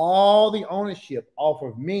takes all the ownership off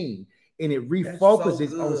of me and it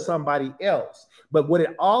refocuses on somebody else. But what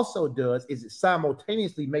it also does is it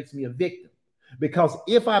simultaneously makes me a victim. Because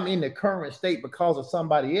if I'm in the current state because of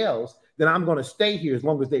somebody else, then I'm going to stay here as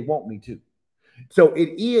long as they want me to. So it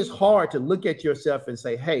is hard to look at yourself and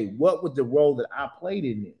say, hey, what was the role that I played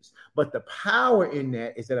in this? But the power in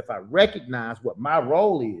that is that if I recognize what my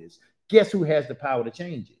role is, guess who has the power to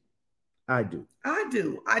change it? I do.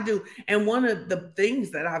 And one of the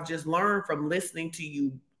things that I've just learned from listening to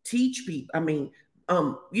you teach people,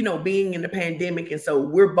 being in the pandemic, and so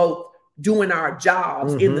we're both doing our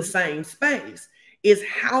jobs in the same space, is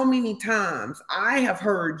how many times I have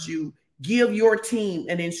heard you give your team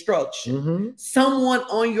an instruction. Someone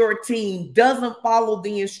on your team doesn't follow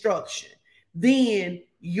the instruction. Then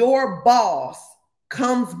your boss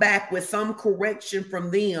comes back with some correction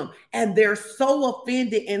from them and they're so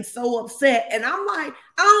offended and so upset. And I'm like,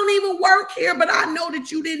 I don't even work here, but I know that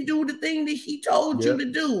you didn't do the thing that he told you to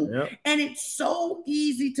do. And it's so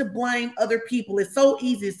easy to blame other people. It's so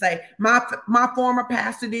easy to say, my former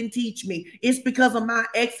pastor didn't teach me. It's because of my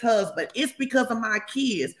ex-husband. It's because of my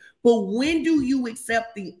kids. But when do you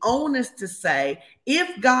accept the onus to say,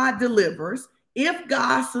 if God delivers, if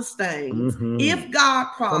God sustains, if God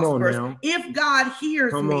prospers, if God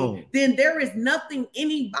hears me, then there is nothing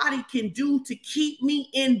anybody can do to keep me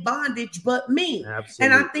in bondage but me.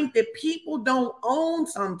 And I think that people don't own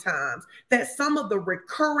sometimes that some of the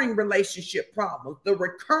recurring relationship problems, the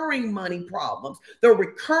recurring money problems, the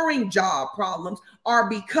recurring job problems are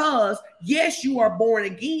because, yes, you are born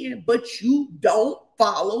again, but you don't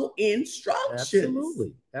follow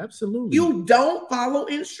instructions. Absolutely. You don't follow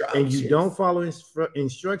instructions. And you don't follow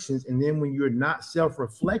instructions. And then when you're not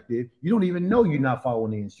self-reflective, you don't even know you're not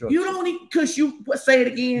following the instructions. You don't even, because you say it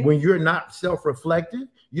again. When you're not self-reflective,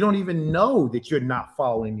 you don't even know that you're not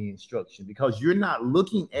following the instruction because you're not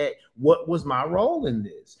looking at what was my role in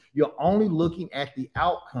this. You're only looking at the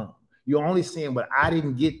outcome. You're only saying, but I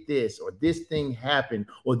didn't get this, or this thing happened,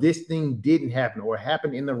 or this thing didn't happen, or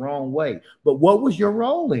happened in the wrong way. But what was your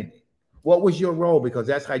role in it? What was your role? Because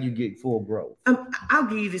that's how you get full growth. I'll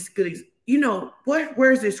give you this good.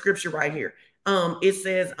 Where's this scripture right here? It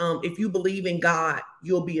says, if you believe in God,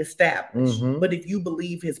 you'll be established. But if you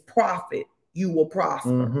believe his prophet, you will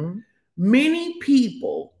prosper. Many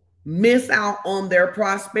people miss out on their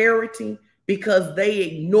prosperity because they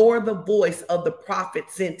ignore the voice of the prophet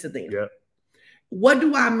sent to them. What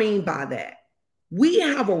do I mean by that? We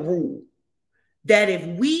have a rule that if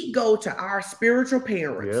we go to our spiritual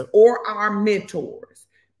parents or our mentors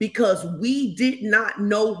because we did not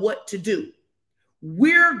know what to do,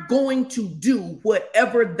 we're going to do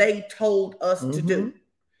whatever they told us to do.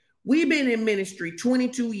 We've been in ministry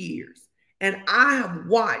 22 years, and I have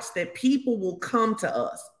watched that people will come to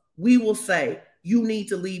us. We will say, you need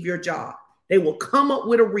to leave your job. They will come up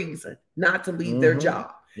with a reason not to leave their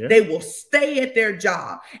job. They will stay at their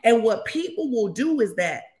job. And what people will do is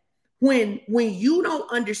that when you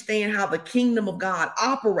don't understand how the kingdom of God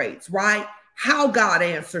operates, right? How God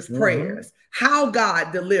answers prayers, how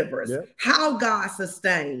God delivers, how God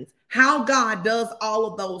sustains, how God does all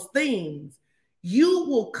of those things, you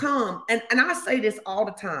will come. And I say this all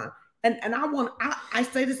the time. And I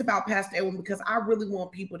say this about Pastor Edwin because I really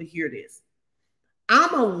want people to hear this.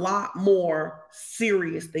 I'm a lot more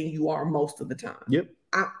serious than you are most of the time.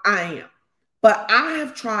 I am. But I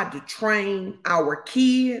have tried to train our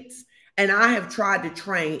kids, and I have tried to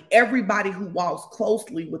train everybody who walks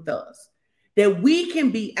closely with us that we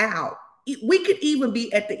can be out. We could even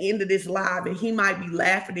be at the end of this live and he might be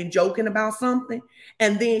laughing and joking about something.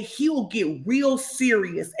 And then he'll get real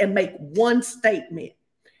serious and make one statement.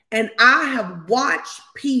 And I have watched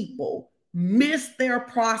people miss their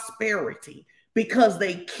prosperity because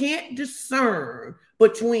they can't discern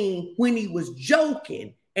between when he was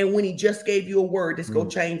joking and when he just gave you a word that's going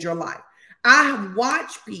to change your life. I have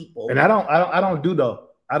watched people, and I don't do the.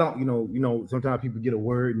 I don't, sometimes people get a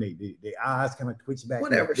word and their eyes kind of twitch back.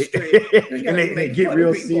 Whatever, and they get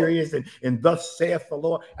real serious and thus saith the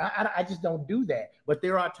Lord. I just don't do that. But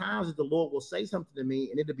there are times that the Lord will say something to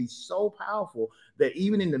me and it'll be so powerful that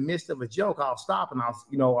even in the midst of a joke, I'll stop and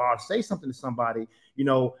I'll say something to somebody,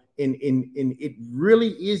 and it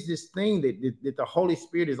really is this thing that the Holy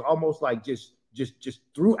Spirit is almost like just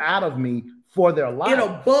threw out of me for their life. It'll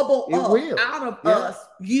bubble up out of us,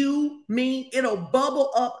 you, me. It'll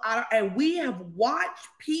bubble up out of, and we have watched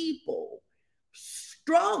people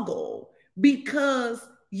struggle because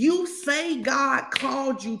you say God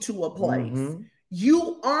called you to a place. Mm-hmm.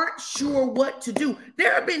 You aren't sure what to do.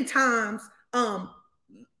 There have been times,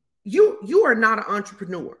 you are not an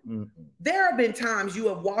entrepreneur. Mm-hmm. There have been times you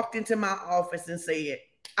have walked into my office and said,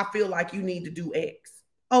 I feel like you need to do X.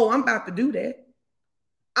 Oh, I'm about to do that.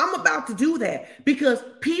 I'm about to do that because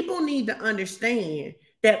people need to understand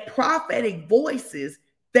that prophetic voices,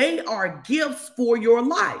 they are gifts for your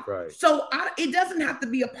life. Right. So it doesn't have to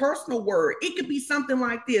be a personal word. It could be something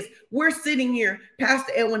like this. We're sitting here,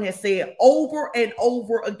 Pastor Edwin has said over and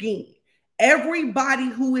over again, everybody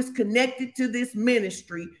who is connected to this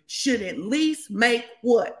ministry should at least make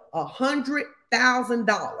what?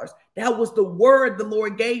 $100,000. That was the word the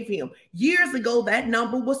Lord gave him. Years ago, that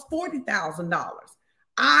number was $40,000.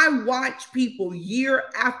 I watch people year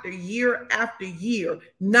after year after year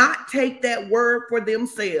not take that word for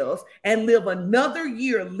themselves and live another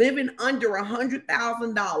year living under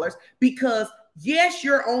 $100,000 because, yes,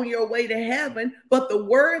 you're on your way to heaven, but the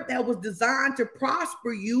word that was designed to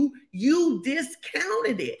prosper you, you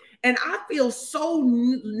discounted it. And I feel so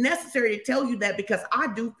necessary to tell you that because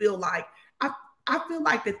I do feel like I feel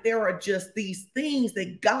like that there are just these things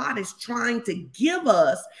that God is trying to give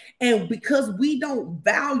us. And because we don't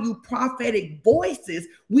value prophetic voices,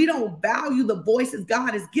 we don't value the voices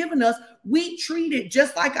God has given us, we treat it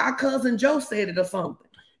just like our cousin Joe said it or something.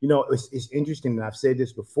 It's interesting, and I've said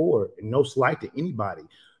this before, and no slight to anybody,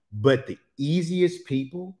 but the easiest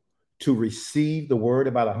people to receive the word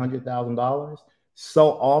about $100,000 so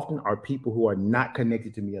often are people who are not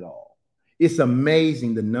connected to me at all. It's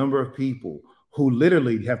amazing the number of people who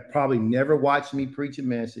literally have probably never watched me preach a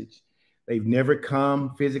message. They've never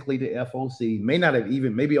come physically to FOC, may not have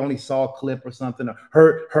even, maybe only saw a clip or something,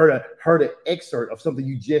 or heard an excerpt of something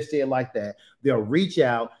you just said like that. They'll reach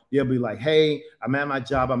out. They'll be like, hey, I'm at my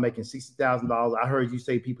job. I'm making $60,000. I heard you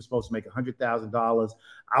say people are supposed to make $100,000.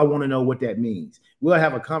 I want to know what that means. We'll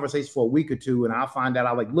have a conversation for a week or two, and I'll find out.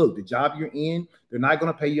 I'm like, look, the job you're in, they're not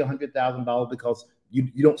going to pay you $100,000 because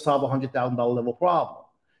you don't solve a $100,000 level problem.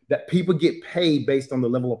 That people get paid based on the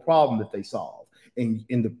level of problem that they solve. And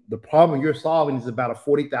the problem you're solving is about a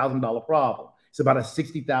 $40,000 problem. It's about a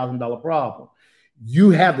 $60,000 problem. You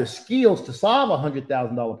have the skills to solve a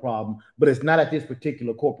 $100,000 problem, but it's not at this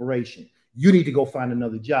particular corporation. You need to go find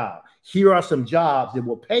another job. Here are some jobs that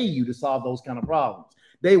will pay you to solve those kind of problems.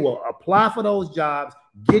 They will apply for those jobs,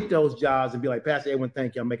 get those jobs, and be like, Pastor Edwin,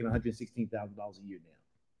 thank you. I'm making $116,000 a year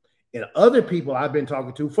now. And other people I've been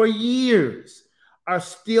talking to for years are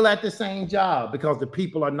still at the same job because the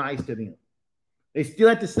people are nice to them. They're still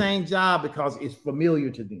at the same job because it's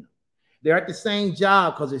familiar to them. They're at the same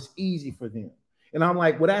job because it's easy for them. And I'm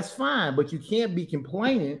like, well, that's fine, but you can't be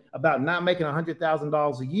complaining about not making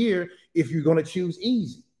 $100,000 a year if you're going to choose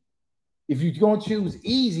easy. If you're going to choose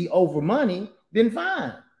easy over money, then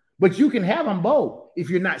fine. But you can have them both if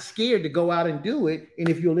you're not scared to go out and do it, and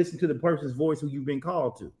if you'll listen to the person's voice who you've been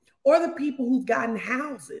called to. Or the people who've gotten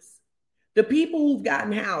houses. The people who've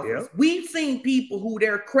gotten houses. Yep. We've seen people who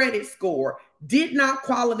their credit score did not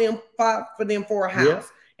qualify for them for a house. Yep.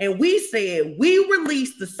 And we said, we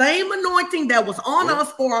released the same anointing that was on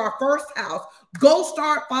us for our first house. Go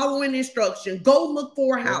start following instruction. Go look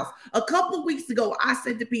for a house. A couple of weeks ago, I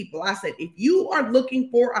said to people, I said, if you are looking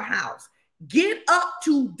for a house, get up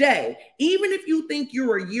today. Even if you think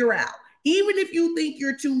you're a year out, even if you think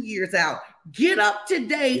you're 2 years out, get up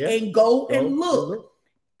today and go and look.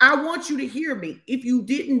 I want you to hear me. If you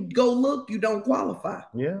didn't go look, you don't qualify.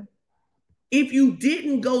 Yeah. If you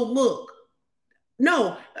didn't go look.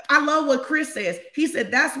 No, I love what Chris says. He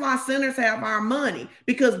said, that's why sinners have our money,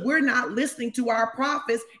 because we're not listening to our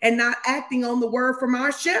prophets and not acting on the word from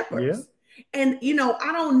our shepherds. Yeah. And,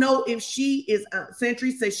 I don't know if she is,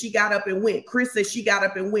 Century says she got up and went. Chris says she got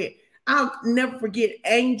up and went. I'll never forget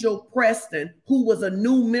Angel Preston, who was a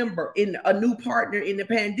new partner in the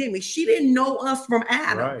pandemic. She didn't know us from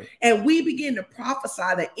Adam. Right. And we began to prophesy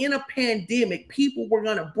that in a pandemic, people were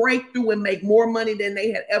going to break through and make more money than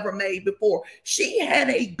they had ever made before. She had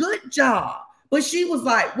a good job, but she was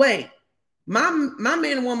like, wait, my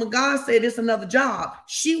man and woman, God said it's another job.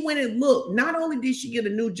 She went and looked. Not only did she get a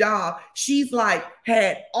new job, she's like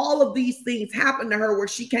had all of these things happen to her where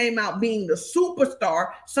she came out being the superstar,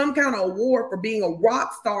 some kind of award for being a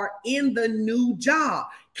rock star in the new job.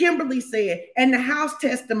 Kimberly said, and the house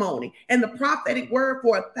testimony and the prophetic word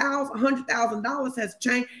for $100,000 has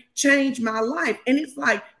changed my life. And it's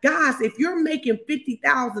like, guys, if you're making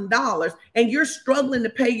 $50,000 and you're struggling to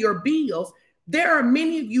pay your bills, there are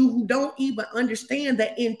many of you who don't even understand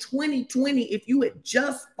that in 2020, if you had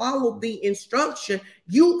just followed the instruction,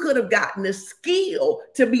 you could have gotten the skill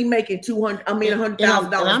to be making $100,000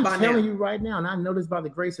 I'm by telling now. you right now, and I know this by the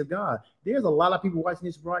grace of God, there's a lot of people watching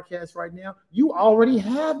this broadcast right now. You already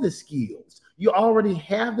have the skills. You already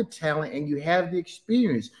have the talent and you have the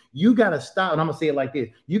experience. You got to stop. And I'm going to say it like this.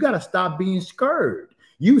 You got to stop being scared.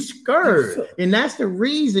 You scared. And that's the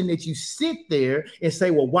reason that you sit there and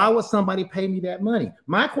say, well, why would somebody pay me that money?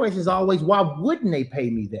 My question is always, why wouldn't they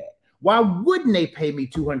pay me that? Why wouldn't they pay me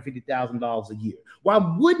 $250,000 a year? Why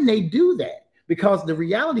wouldn't they do that? Because the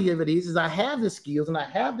reality of it is I have the skills and I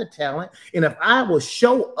have the talent. And if I will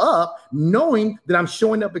show up knowing that I'm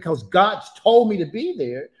showing up because God's told me to be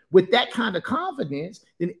there with that kind of confidence,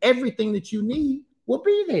 then everything that you need will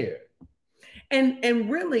be there.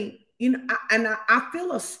 And really, I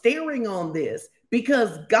feel a staring on this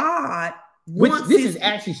because God wants this is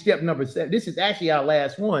actually step number 7. This is actually our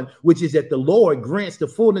last one, which is that the Lord grants the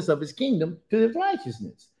fullness of his kingdom to his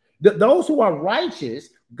righteousness. Those who are righteous,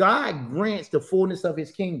 God grants the fullness of his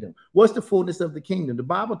kingdom. What's the fullness of the kingdom? The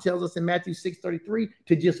Bible tells us in Matthew 6:33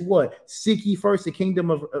 to just what? Seek ye first the kingdom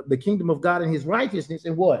of God and his righteousness,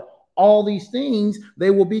 and what? All these things,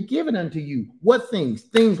 they will be given unto you. What things?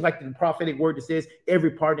 Things like the prophetic word that says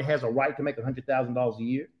every partner has a right to make $100,000 a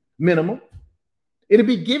year, minimum. It'll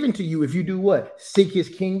be given to you if you do what? Seek his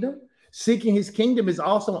kingdom. Seeking his kingdom is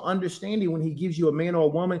also understanding when he gives you a man or a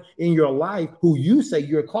woman in your life who you say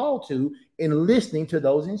you're called to and listening to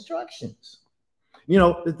those instructions.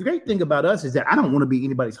 The great thing about us is that I don't want to be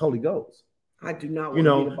anybody's Holy Ghost. I do not want to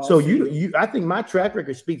be the boss. I think my track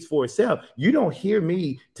record speaks for itself. You don't hear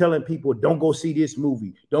me telling people, don't go see this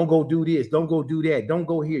movie, don't go do this, don't go do that, don't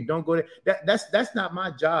go here, don't go there. That's not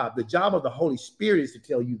my job. The job of the Holy Spirit is to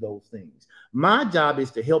tell you those things. My job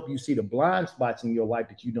is to help you see the blind spots in your life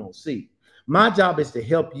that you don't see. My job is to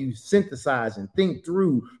help you synthesize and think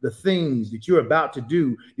through the things that you're about to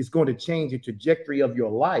do is going to change the trajectory of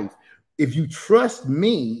your life. If you trust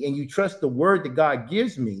me and you trust the word that God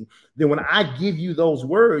gives me, then when I give you those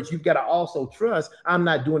words, you've got to also trust I'm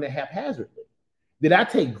not doing it haphazardly. That I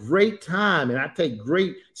take great time and I take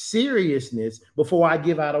great seriousness before I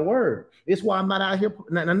give out a word. It's why I'm not out here,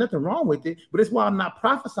 nothing wrong with it, but it's why I'm not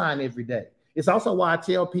prophesying every day. It's also why I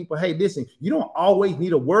tell people, hey, listen, you don't always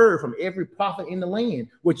need a word from every prophet in the land.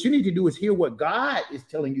 What you need to do is hear what God is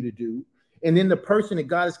telling you to do. And then the person that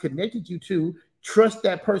God has connected you to, trust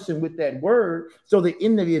that person with that word so that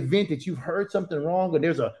in the event that you've heard something wrong or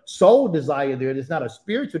there's a soul desire there that's not a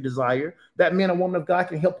spiritual desire, that man or woman of God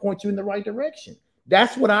can help point you in the right direction.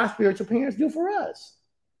 That's what our spiritual parents do for us.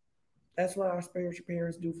 That's what our spiritual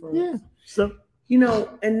parents do for us. Yeah. So,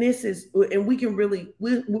 and this is, and we can really,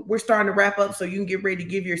 we're starting to wrap up so you can get ready to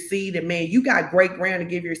give your seed. And man, you got great ground to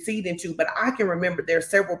give your seed into. But I can remember there are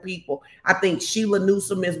several people. I think Sheila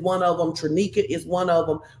Newsom is one of them. Tranika is one of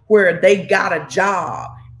them, where they got a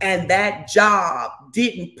job and that job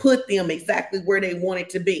didn't put them exactly where they wanted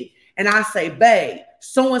to be. And I say, babe,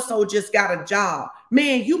 so-and-so just got a job.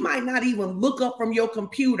 Man, you might not even look up from your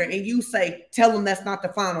computer and you say, tell them that's not the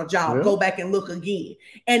final job. Yeah. Go back and look again.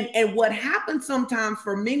 And what happens sometimes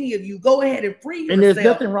for many of you, go ahead and free yourself. And there's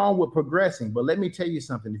nothing wrong with progressing. But let me tell you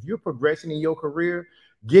something. If you're progressing in your career,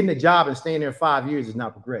 getting a job and staying there 5 years is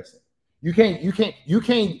not progressing.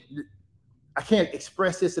 I can't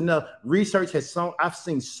express this enough. Research has I've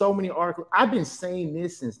seen so many articles. I've been saying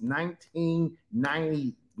this since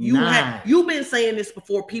 1990. You've been saying this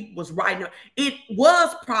before people was writing. It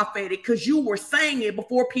was prophetic because you were saying it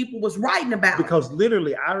before people was writing about it. Because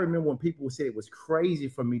literally, I remember when people said it was crazy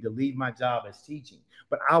for me to leave my job as teaching.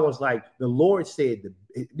 But I was like, the Lord said,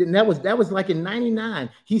 and that was like in 99.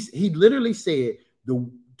 He literally said,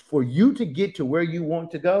 for you to get to where you want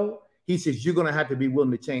to go, he says, you're going to have to be willing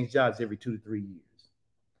to change jobs every 2 to 3 years.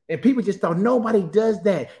 And people just thought nobody does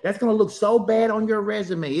that. That's going to look so bad on your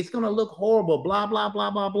resume. It's going to look horrible, blah, blah,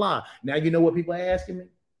 blah, blah, blah. Now, you know what people are asking me?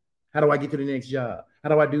 How do I get to the next job? How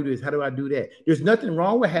do I do this? How do I do that? There's nothing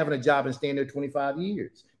wrong with having a job and staying there 25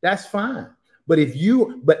 years. That's fine. But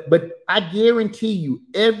but I guarantee you,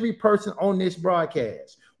 every person on this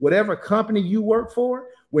broadcast, whatever company you work for,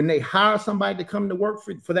 when they hire somebody to come to work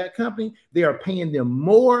for that company, they are paying them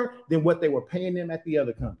more than what they were paying them at the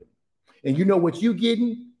other company. And you know what you're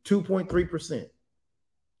getting? 2.3%.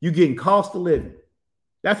 You're getting cost of living.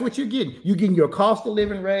 That's what you're getting. You're getting your cost of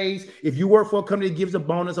living raise. If you work for a company that gives a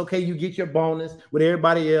bonus, okay, you get your bonus with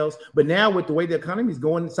everybody else. But now with the way the economy is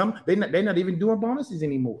going, they're not even doing bonuses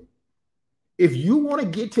anymore. If you want to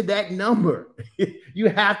get to that number, you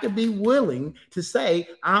have to be willing to say,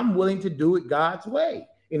 I'm willing to do it God's way.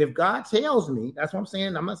 And if God tells me, that's what I'm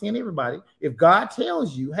saying, I'm not saying everybody. If God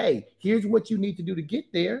tells you, hey, here's what you need to do to get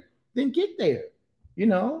there, then get there. You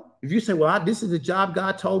know, if you say, well, this is a job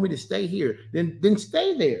God told me to stay here, then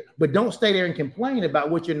stay there. But don't stay there and complain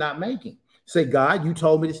about what you're not making. Say, God, you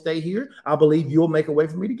told me to stay here. I believe you'll make a way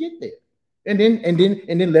for me to get there. And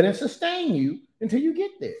then let him sustain you until you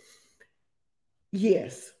get there.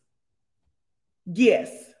 Yes.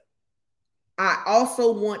 I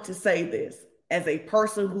also want to say this as a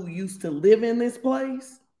person who used to live in this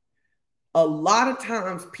place. A lot of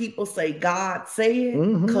times people say God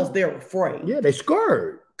said because they're afraid. Yeah, they're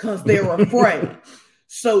scared. Because they're afraid.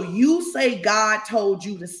 So you say God told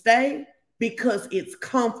you to stay because it's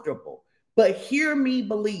comfortable. But hear me,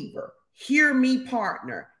 believer. Hear me,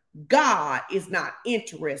 partner. God is not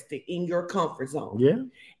interested in your comfort zone. Yeah.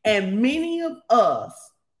 And many of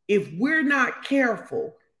us, if we're not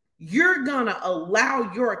careful, you're going to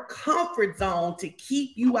allow your comfort zone to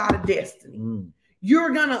keep you out of destiny.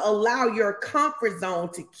 You're going to allow your comfort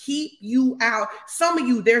zone to keep you out. Some of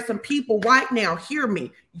you, there's some people right now, hear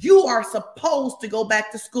me. You are supposed to go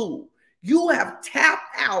back to school. You have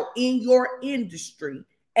tapped out in your industry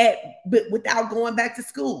without going back to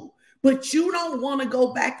school. But you don't want to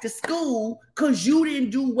go back to school because you didn't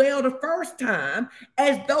do well the first time,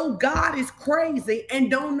 as though God is crazy and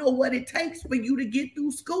don't know what it takes for you to get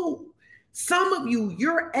through school. Some of you,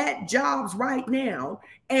 you're at jobs right now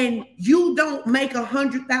and you don't make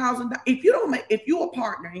 $100,000. If you're a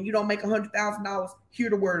partner and you don't make $100,000, hear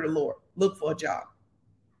the word of the Lord. Look for a job.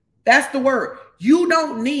 That's the word. You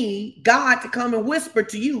don't need God to come and whisper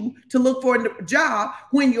to you to look for a job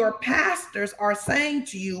when your pastors are saying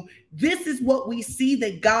to you, this is what we see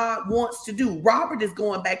that God wants to do. Robert is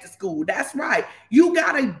going back to school. That's right. You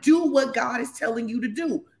got to do what God is telling you to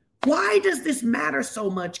do. Why does this matter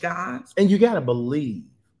so much, guys? And you got to believe.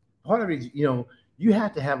 Part of it, you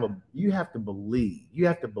have to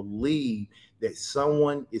believe that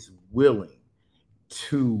someone is willing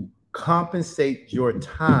to compensate your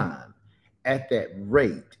time at that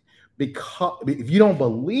rate. Because if you don't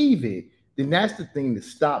believe it, then that's the thing that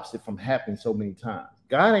stops it from happening so many times.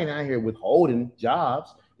 God ain't out here withholding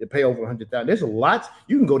jobs that pay over $100,000. There's lots.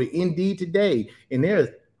 You can go to Indeed today, and there's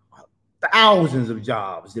thousands of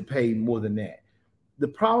jobs that pay more than that. The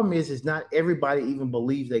problem is not everybody even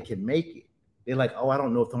believes they can make it. They're like, oh, I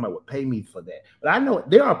don't know if somebody would pay me for that. But I know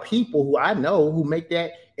there are people who I know who make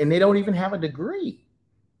that, and they don't even have a degree.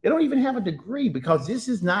 They don't even have a degree because this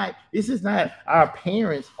is not our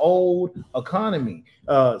parents' old economy.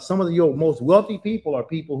 Some of your most wealthy people are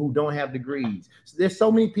people who don't have degrees. So there's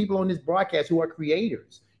so many people on this broadcast who are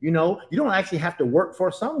creators. You don't actually have to work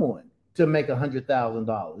for someone to make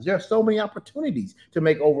 $100,000. There are so many opportunities to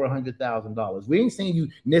make over $100,000. We ain't saying you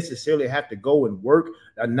necessarily have to go and work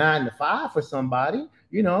a 9 to 5 for somebody.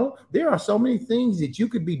 There are so many things that you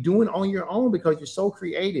could be doing on your own because you're so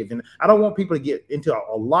creative. And I don't want people to get into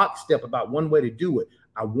a lockstep about one way to do it.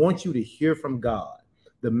 I want you to hear from God.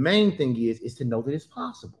 The main thing is to know that it's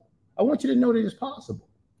possible. I want you to know that it's possible.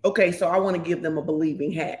 Okay, so I want to give them a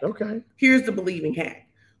believing hack. Okay. Here's the believing hack.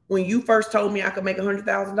 When you first told me I could make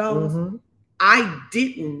 $100,000, I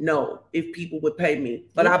didn't know if people would pay me,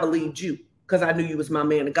 but I believed you because I knew you was my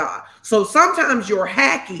man of God. So sometimes your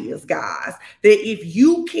hack is, guys, that if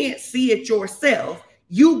you can't see it yourself,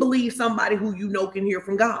 you believe somebody who can hear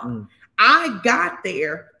from God. I got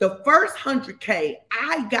there, the first 100K,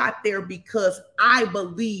 I got there because I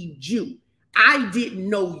believed you. I didn't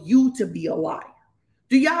know you to be a liar.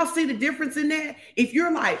 Do y'all see the difference in that? If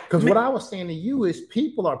you're like, because what I was saying to you is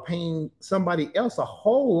people are paying somebody else a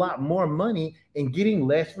whole lot more money and getting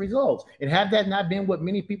less results. And have that not been what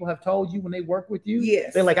many people have told you when they work with you?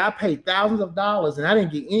 Yes. They're like, I paid thousands of dollars and I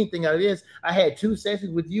didn't get anything out of this. I had 2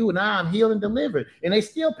 sessions with you and now I'm healed and delivered. And they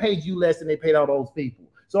still paid you less than they paid all those people.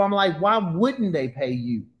 So I'm like, why wouldn't they pay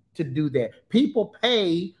you to do that? People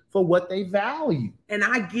pay for what they value. And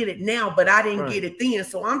I get it now, but I didn't get it then.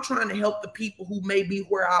 So I'm trying to help the people who may be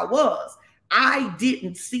where I was. I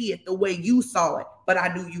didn't see it the way you saw it, but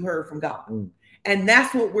I knew you heard from God. And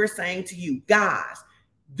that's what we're saying to you guys.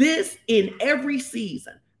 This in every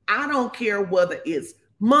season, I don't care whether it's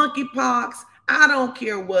monkeypox, I don't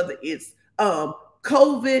care whether it's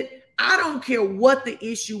COVID, I don't care what the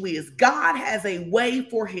issue is. God has a way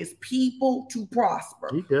for his people to prosper.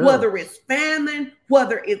 Whether it's famine,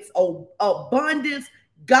 whether it's abundance,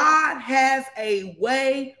 God has a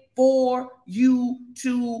way for you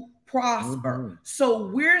to prosper. So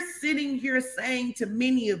we're sitting here saying to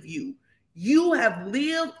many of you, you have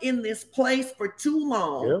lived in this place for too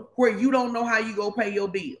long where you don't know how you go pay your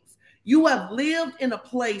bills. You have lived in a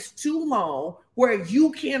place too long where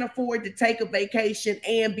you can't afford to take a vacation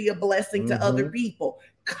and be a blessing to other people.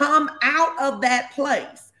 Come out of that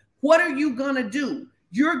place. What are you going to do?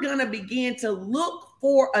 You're going to begin to look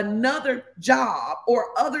for another job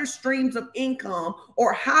or other streams of income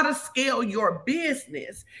or how to scale your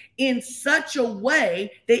business in such a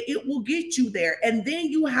way that it will get you there. And then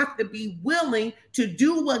you have to be willing to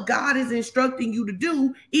do what God is instructing you to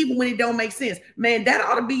do, even when it don't make sense. Man, that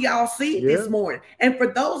ought to be y'all seed this morning. And for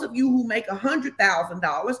those of you who make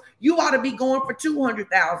 $100,000, you ought to be going for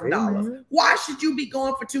 $200,000. Why should you be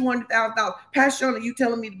going for $200,000? Pastor Shona, you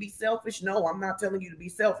telling me to be selfish? No, I'm not telling you to be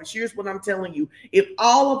selfish. Here's what I'm telling you. If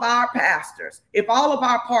all of our pastors, if all of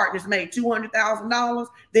our partners made $200,000,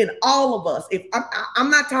 then all of us, if I'm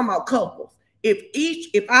not talking about couples,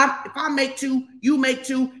 if I make two, you make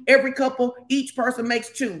two, every couple, each person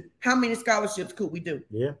makes two, how many scholarships could we do?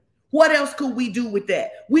 What else could we do with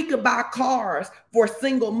that? We could buy cars for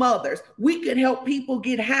single mothers. We could help people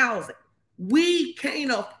get housing. We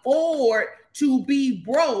can't afford to be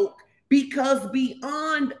broke because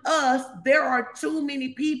beyond us, there are too many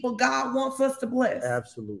people God wants us to bless.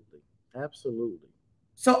 Absolutely.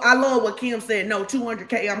 So I love what Kim said. No,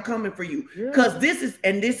 200K, I'm coming for you. Because this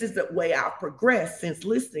is the way I've progressed since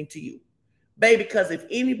listening to you. Baby, because if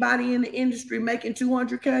anybody in the industry making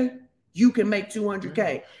 200K, you can make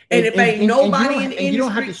 200K. And if ain't nobody in the industry. You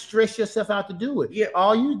don't have to stress yourself out to do it.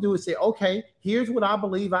 All you do is say, okay, here's what I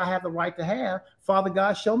believe I have the right to have. Father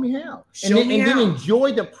God, show me how. And then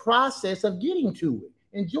enjoy the process of getting to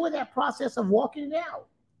it. Enjoy that process of walking it out.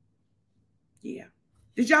 Yeah.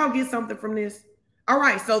 Did y'all get something from this? All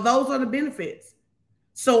right, so those are the benefits.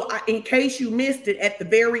 So in case you missed it, at the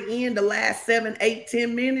very end, the last 7, 8,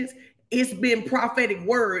 10 minutes, it's been prophetic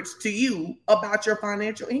words to you about your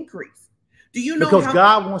financial increase. Do you know? Because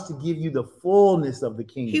God wants to give you the fullness of the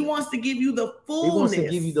kingdom. He wants to give you the fullness. He wants to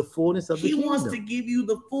give you the fullness of the kingdom. He wants to give you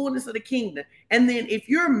the fullness of the kingdom. And then if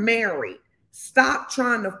you're married, stop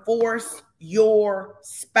trying to force your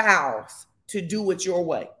spouse to do it your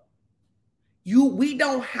way. We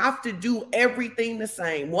don't have to do everything the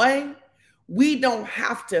same way. We don't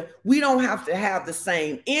have to have the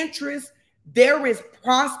same interests. There is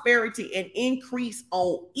prosperity and increase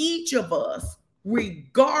on each of us,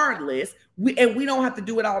 regardless. We don't have to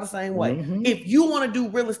do it all the same way. If you want to do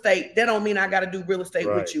real estate, that don't mean I got to do real estate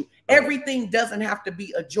with you. Everything doesn't have to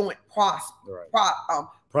be a joint project.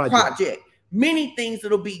 Many things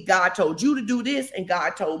it'll be God told you to do this and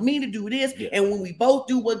God told me to do this. And when we both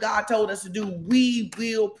do what God told us to do, we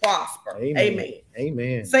will prosper.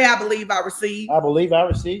 Amen. Say, I believe I receive. I believe I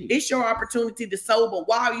receive. It's your opportunity to sow, but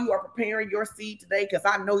while you are preparing your seed today, because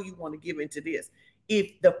I know you want to give into this,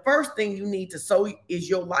 if the first thing you need to sow is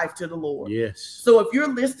your life to the Lord. Yes. So if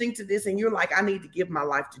you're listening to this and you're like, I need to give my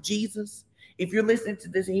life to Jesus. If you're listening to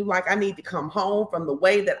this and you're like, I need to come home from the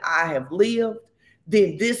way that I have lived,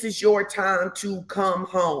 then this is your time to come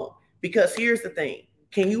home. Because here's the thing.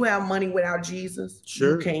 Can you have money without Jesus?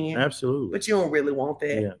 Sure. You can. Absolutely. But you don't really want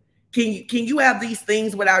that. Can you have these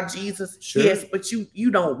things without Jesus? Sure. Yes, but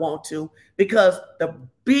you don't want to, because the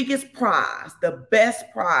biggest prize, the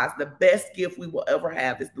best gift we will ever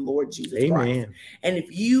have is the Lord Jesus Christ. And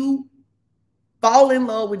if you fall in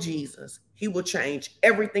love with Jesus, he will change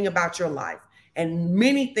everything about your life. And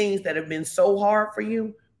many things that have been so hard for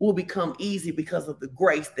you will become easy because of the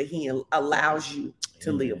grace that he allows you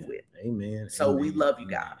to live with. Amen. So we love you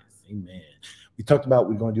guys. Amen. We talked about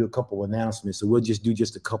we're going to do a couple of announcements, so we'll just do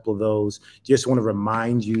just a couple of those. Just want to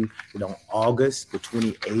remind you that on August the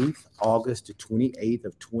 28th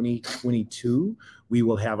of 2022, we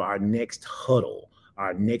will have our next huddle.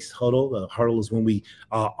 The huddle is when we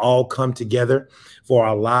all come together for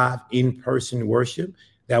our live in-person worship.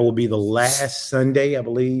 That will be the last Sunday, I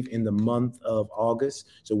believe, in the month of August.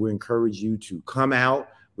 So we encourage you to come out.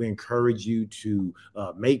 We encourage you to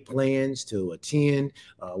make plans to attend.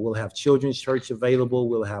 We'll have children's church available.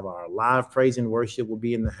 We'll have our live praise and worship will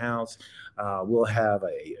be in the house. We'll have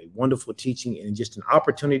a wonderful teaching and just an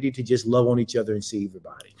opportunity to just love on each other and see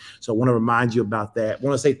everybody. So I want to remind you about that. I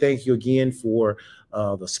want to say thank you again for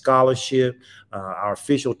the scholarship. Our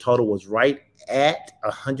official total was right at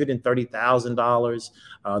 $130,000.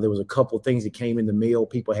 There was a couple of things that came in the mail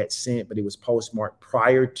people had sent, but it was postmarked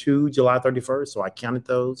prior to July 31st. So I counted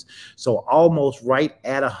those. So almost right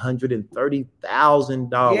at $130,000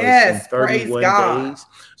 in 31 days.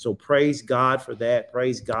 So praise God for that.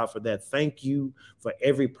 Praise God for that. Thank you for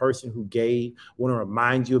every person who gave. I want to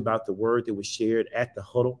remind you about the word that was shared at the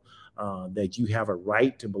huddle. That you have a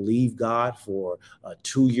right to believe God for a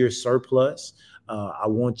 2-year surplus. I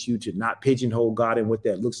want you to not pigeonhole God in what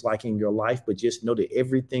that looks like in your life, but just know that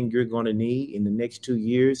everything you're going to need in the next 2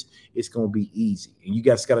 years, it's going to be easy. And you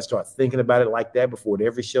guys got to start thinking about it like that before it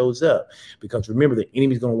ever shows up. Because remember, the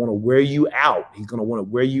enemy's going to want to wear you out. He's going to want to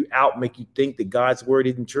wear you out, make you think that God's word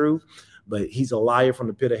isn't true. But he's a liar from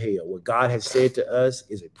the pit of hell. What God has said to us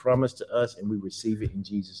is a promise to us, and we receive it in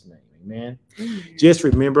Jesus' name. Amen. Just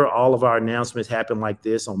remember, all of our announcements happen like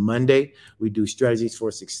this. On Monday, we do strategies for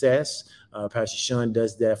success. Pastor Sean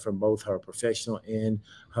does that from both her professional and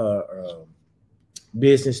her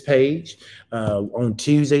business page. On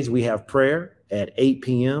Tuesdays, we have prayer at 8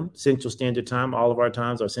 p.m. Central Standard Time. All of our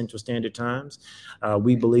times are Central Standard Times.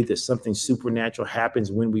 We believe that something supernatural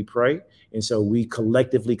happens when we pray. And so we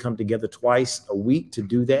collectively come together twice a week to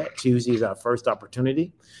do that. Tuesday is our first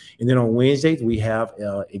opportunity. And then on Wednesdays, we have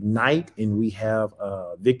Ignite, and we have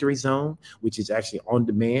Victory Zone, which is actually on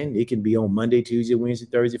demand. It can be on Monday, Tuesday, Wednesday,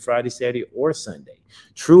 Thursday, Friday, Saturday, or Sunday.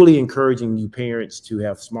 Truly encouraging you parents who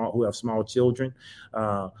have small children.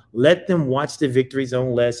 Let them watch the Victory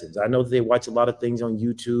Zone lessons. I know that they watch a lot of things on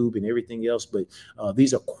YouTube and everything else, but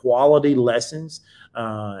these are quality lessons,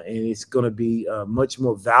 and it's going to be much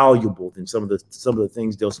more valuable than some of the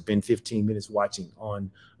things they'll spend 15 minutes watching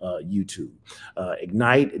on YouTube.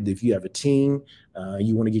 Ignite, if you have a team,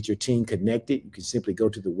 you want to get your team connected, you can simply go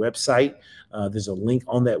to the website. There's a link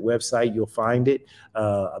on that website. You'll find it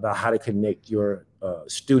about how to connect your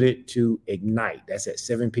student to Ignite. That's at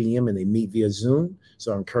 7 p.m. and they meet via Zoom.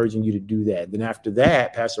 So I'm encouraging you to do that. Then after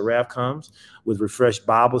that, Pastor Ralph comes with Refreshed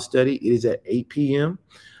Bible Study. It is at 8 p.m.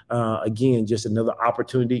 Again, just another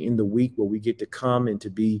opportunity in the week where we get to come and to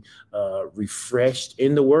be refreshed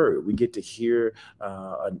in the word. We get to hear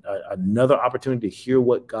another opportunity to hear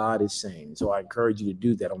what God is saying. So I encourage you to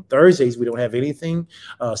do that. On Thursdays, we don't have anything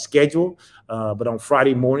scheduled, but on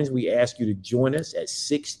Friday mornings, we ask you to join us at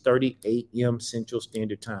 6:30 a.m. Central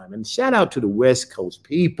Standard Time. And shout out to the West Coast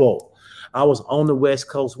people. I was on the West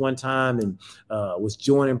Coast one time and was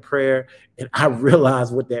joining prayer, and I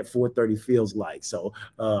realized what that 4:30 feels like. So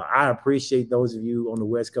I appreciate those of you on the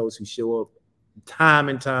West Coast who show up time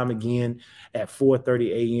and time again at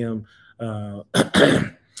 4:30 a.m.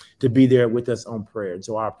 To be there with us on prayer. And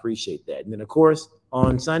so I appreciate that. And then, of course,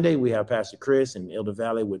 on Sunday, we have Pastor Chris and Elder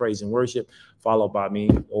Valley with praise and worship, followed by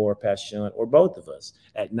me or Pastor Sean or both of us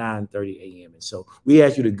at 9:30 a.m. And so we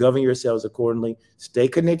ask you to govern yourselves accordingly. Stay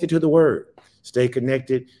connected to the word. Stay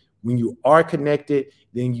connected. When you are connected,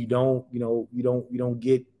 then you don't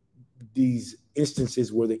get these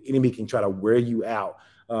instances where the enemy can try to wear you out.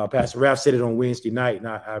 Pastor Ralph said it on Wednesday night,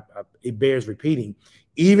 and it bears repeating.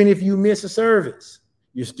 Even if you miss a service,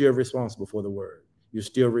 you're still responsible for the word. You're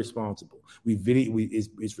still responsible.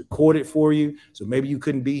 It's recorded for you. So maybe you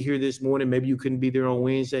couldn't be here this morning. Maybe you couldn't be there on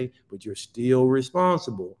Wednesday, but you're still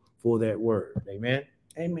responsible for that word. Amen.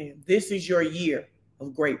 Amen. This is your year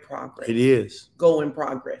of great progress. It is. Go in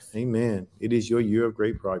progress. Amen. It is your year of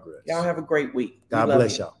great progress. Y'all have a great week. God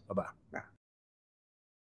bless y'all. Bye-bye.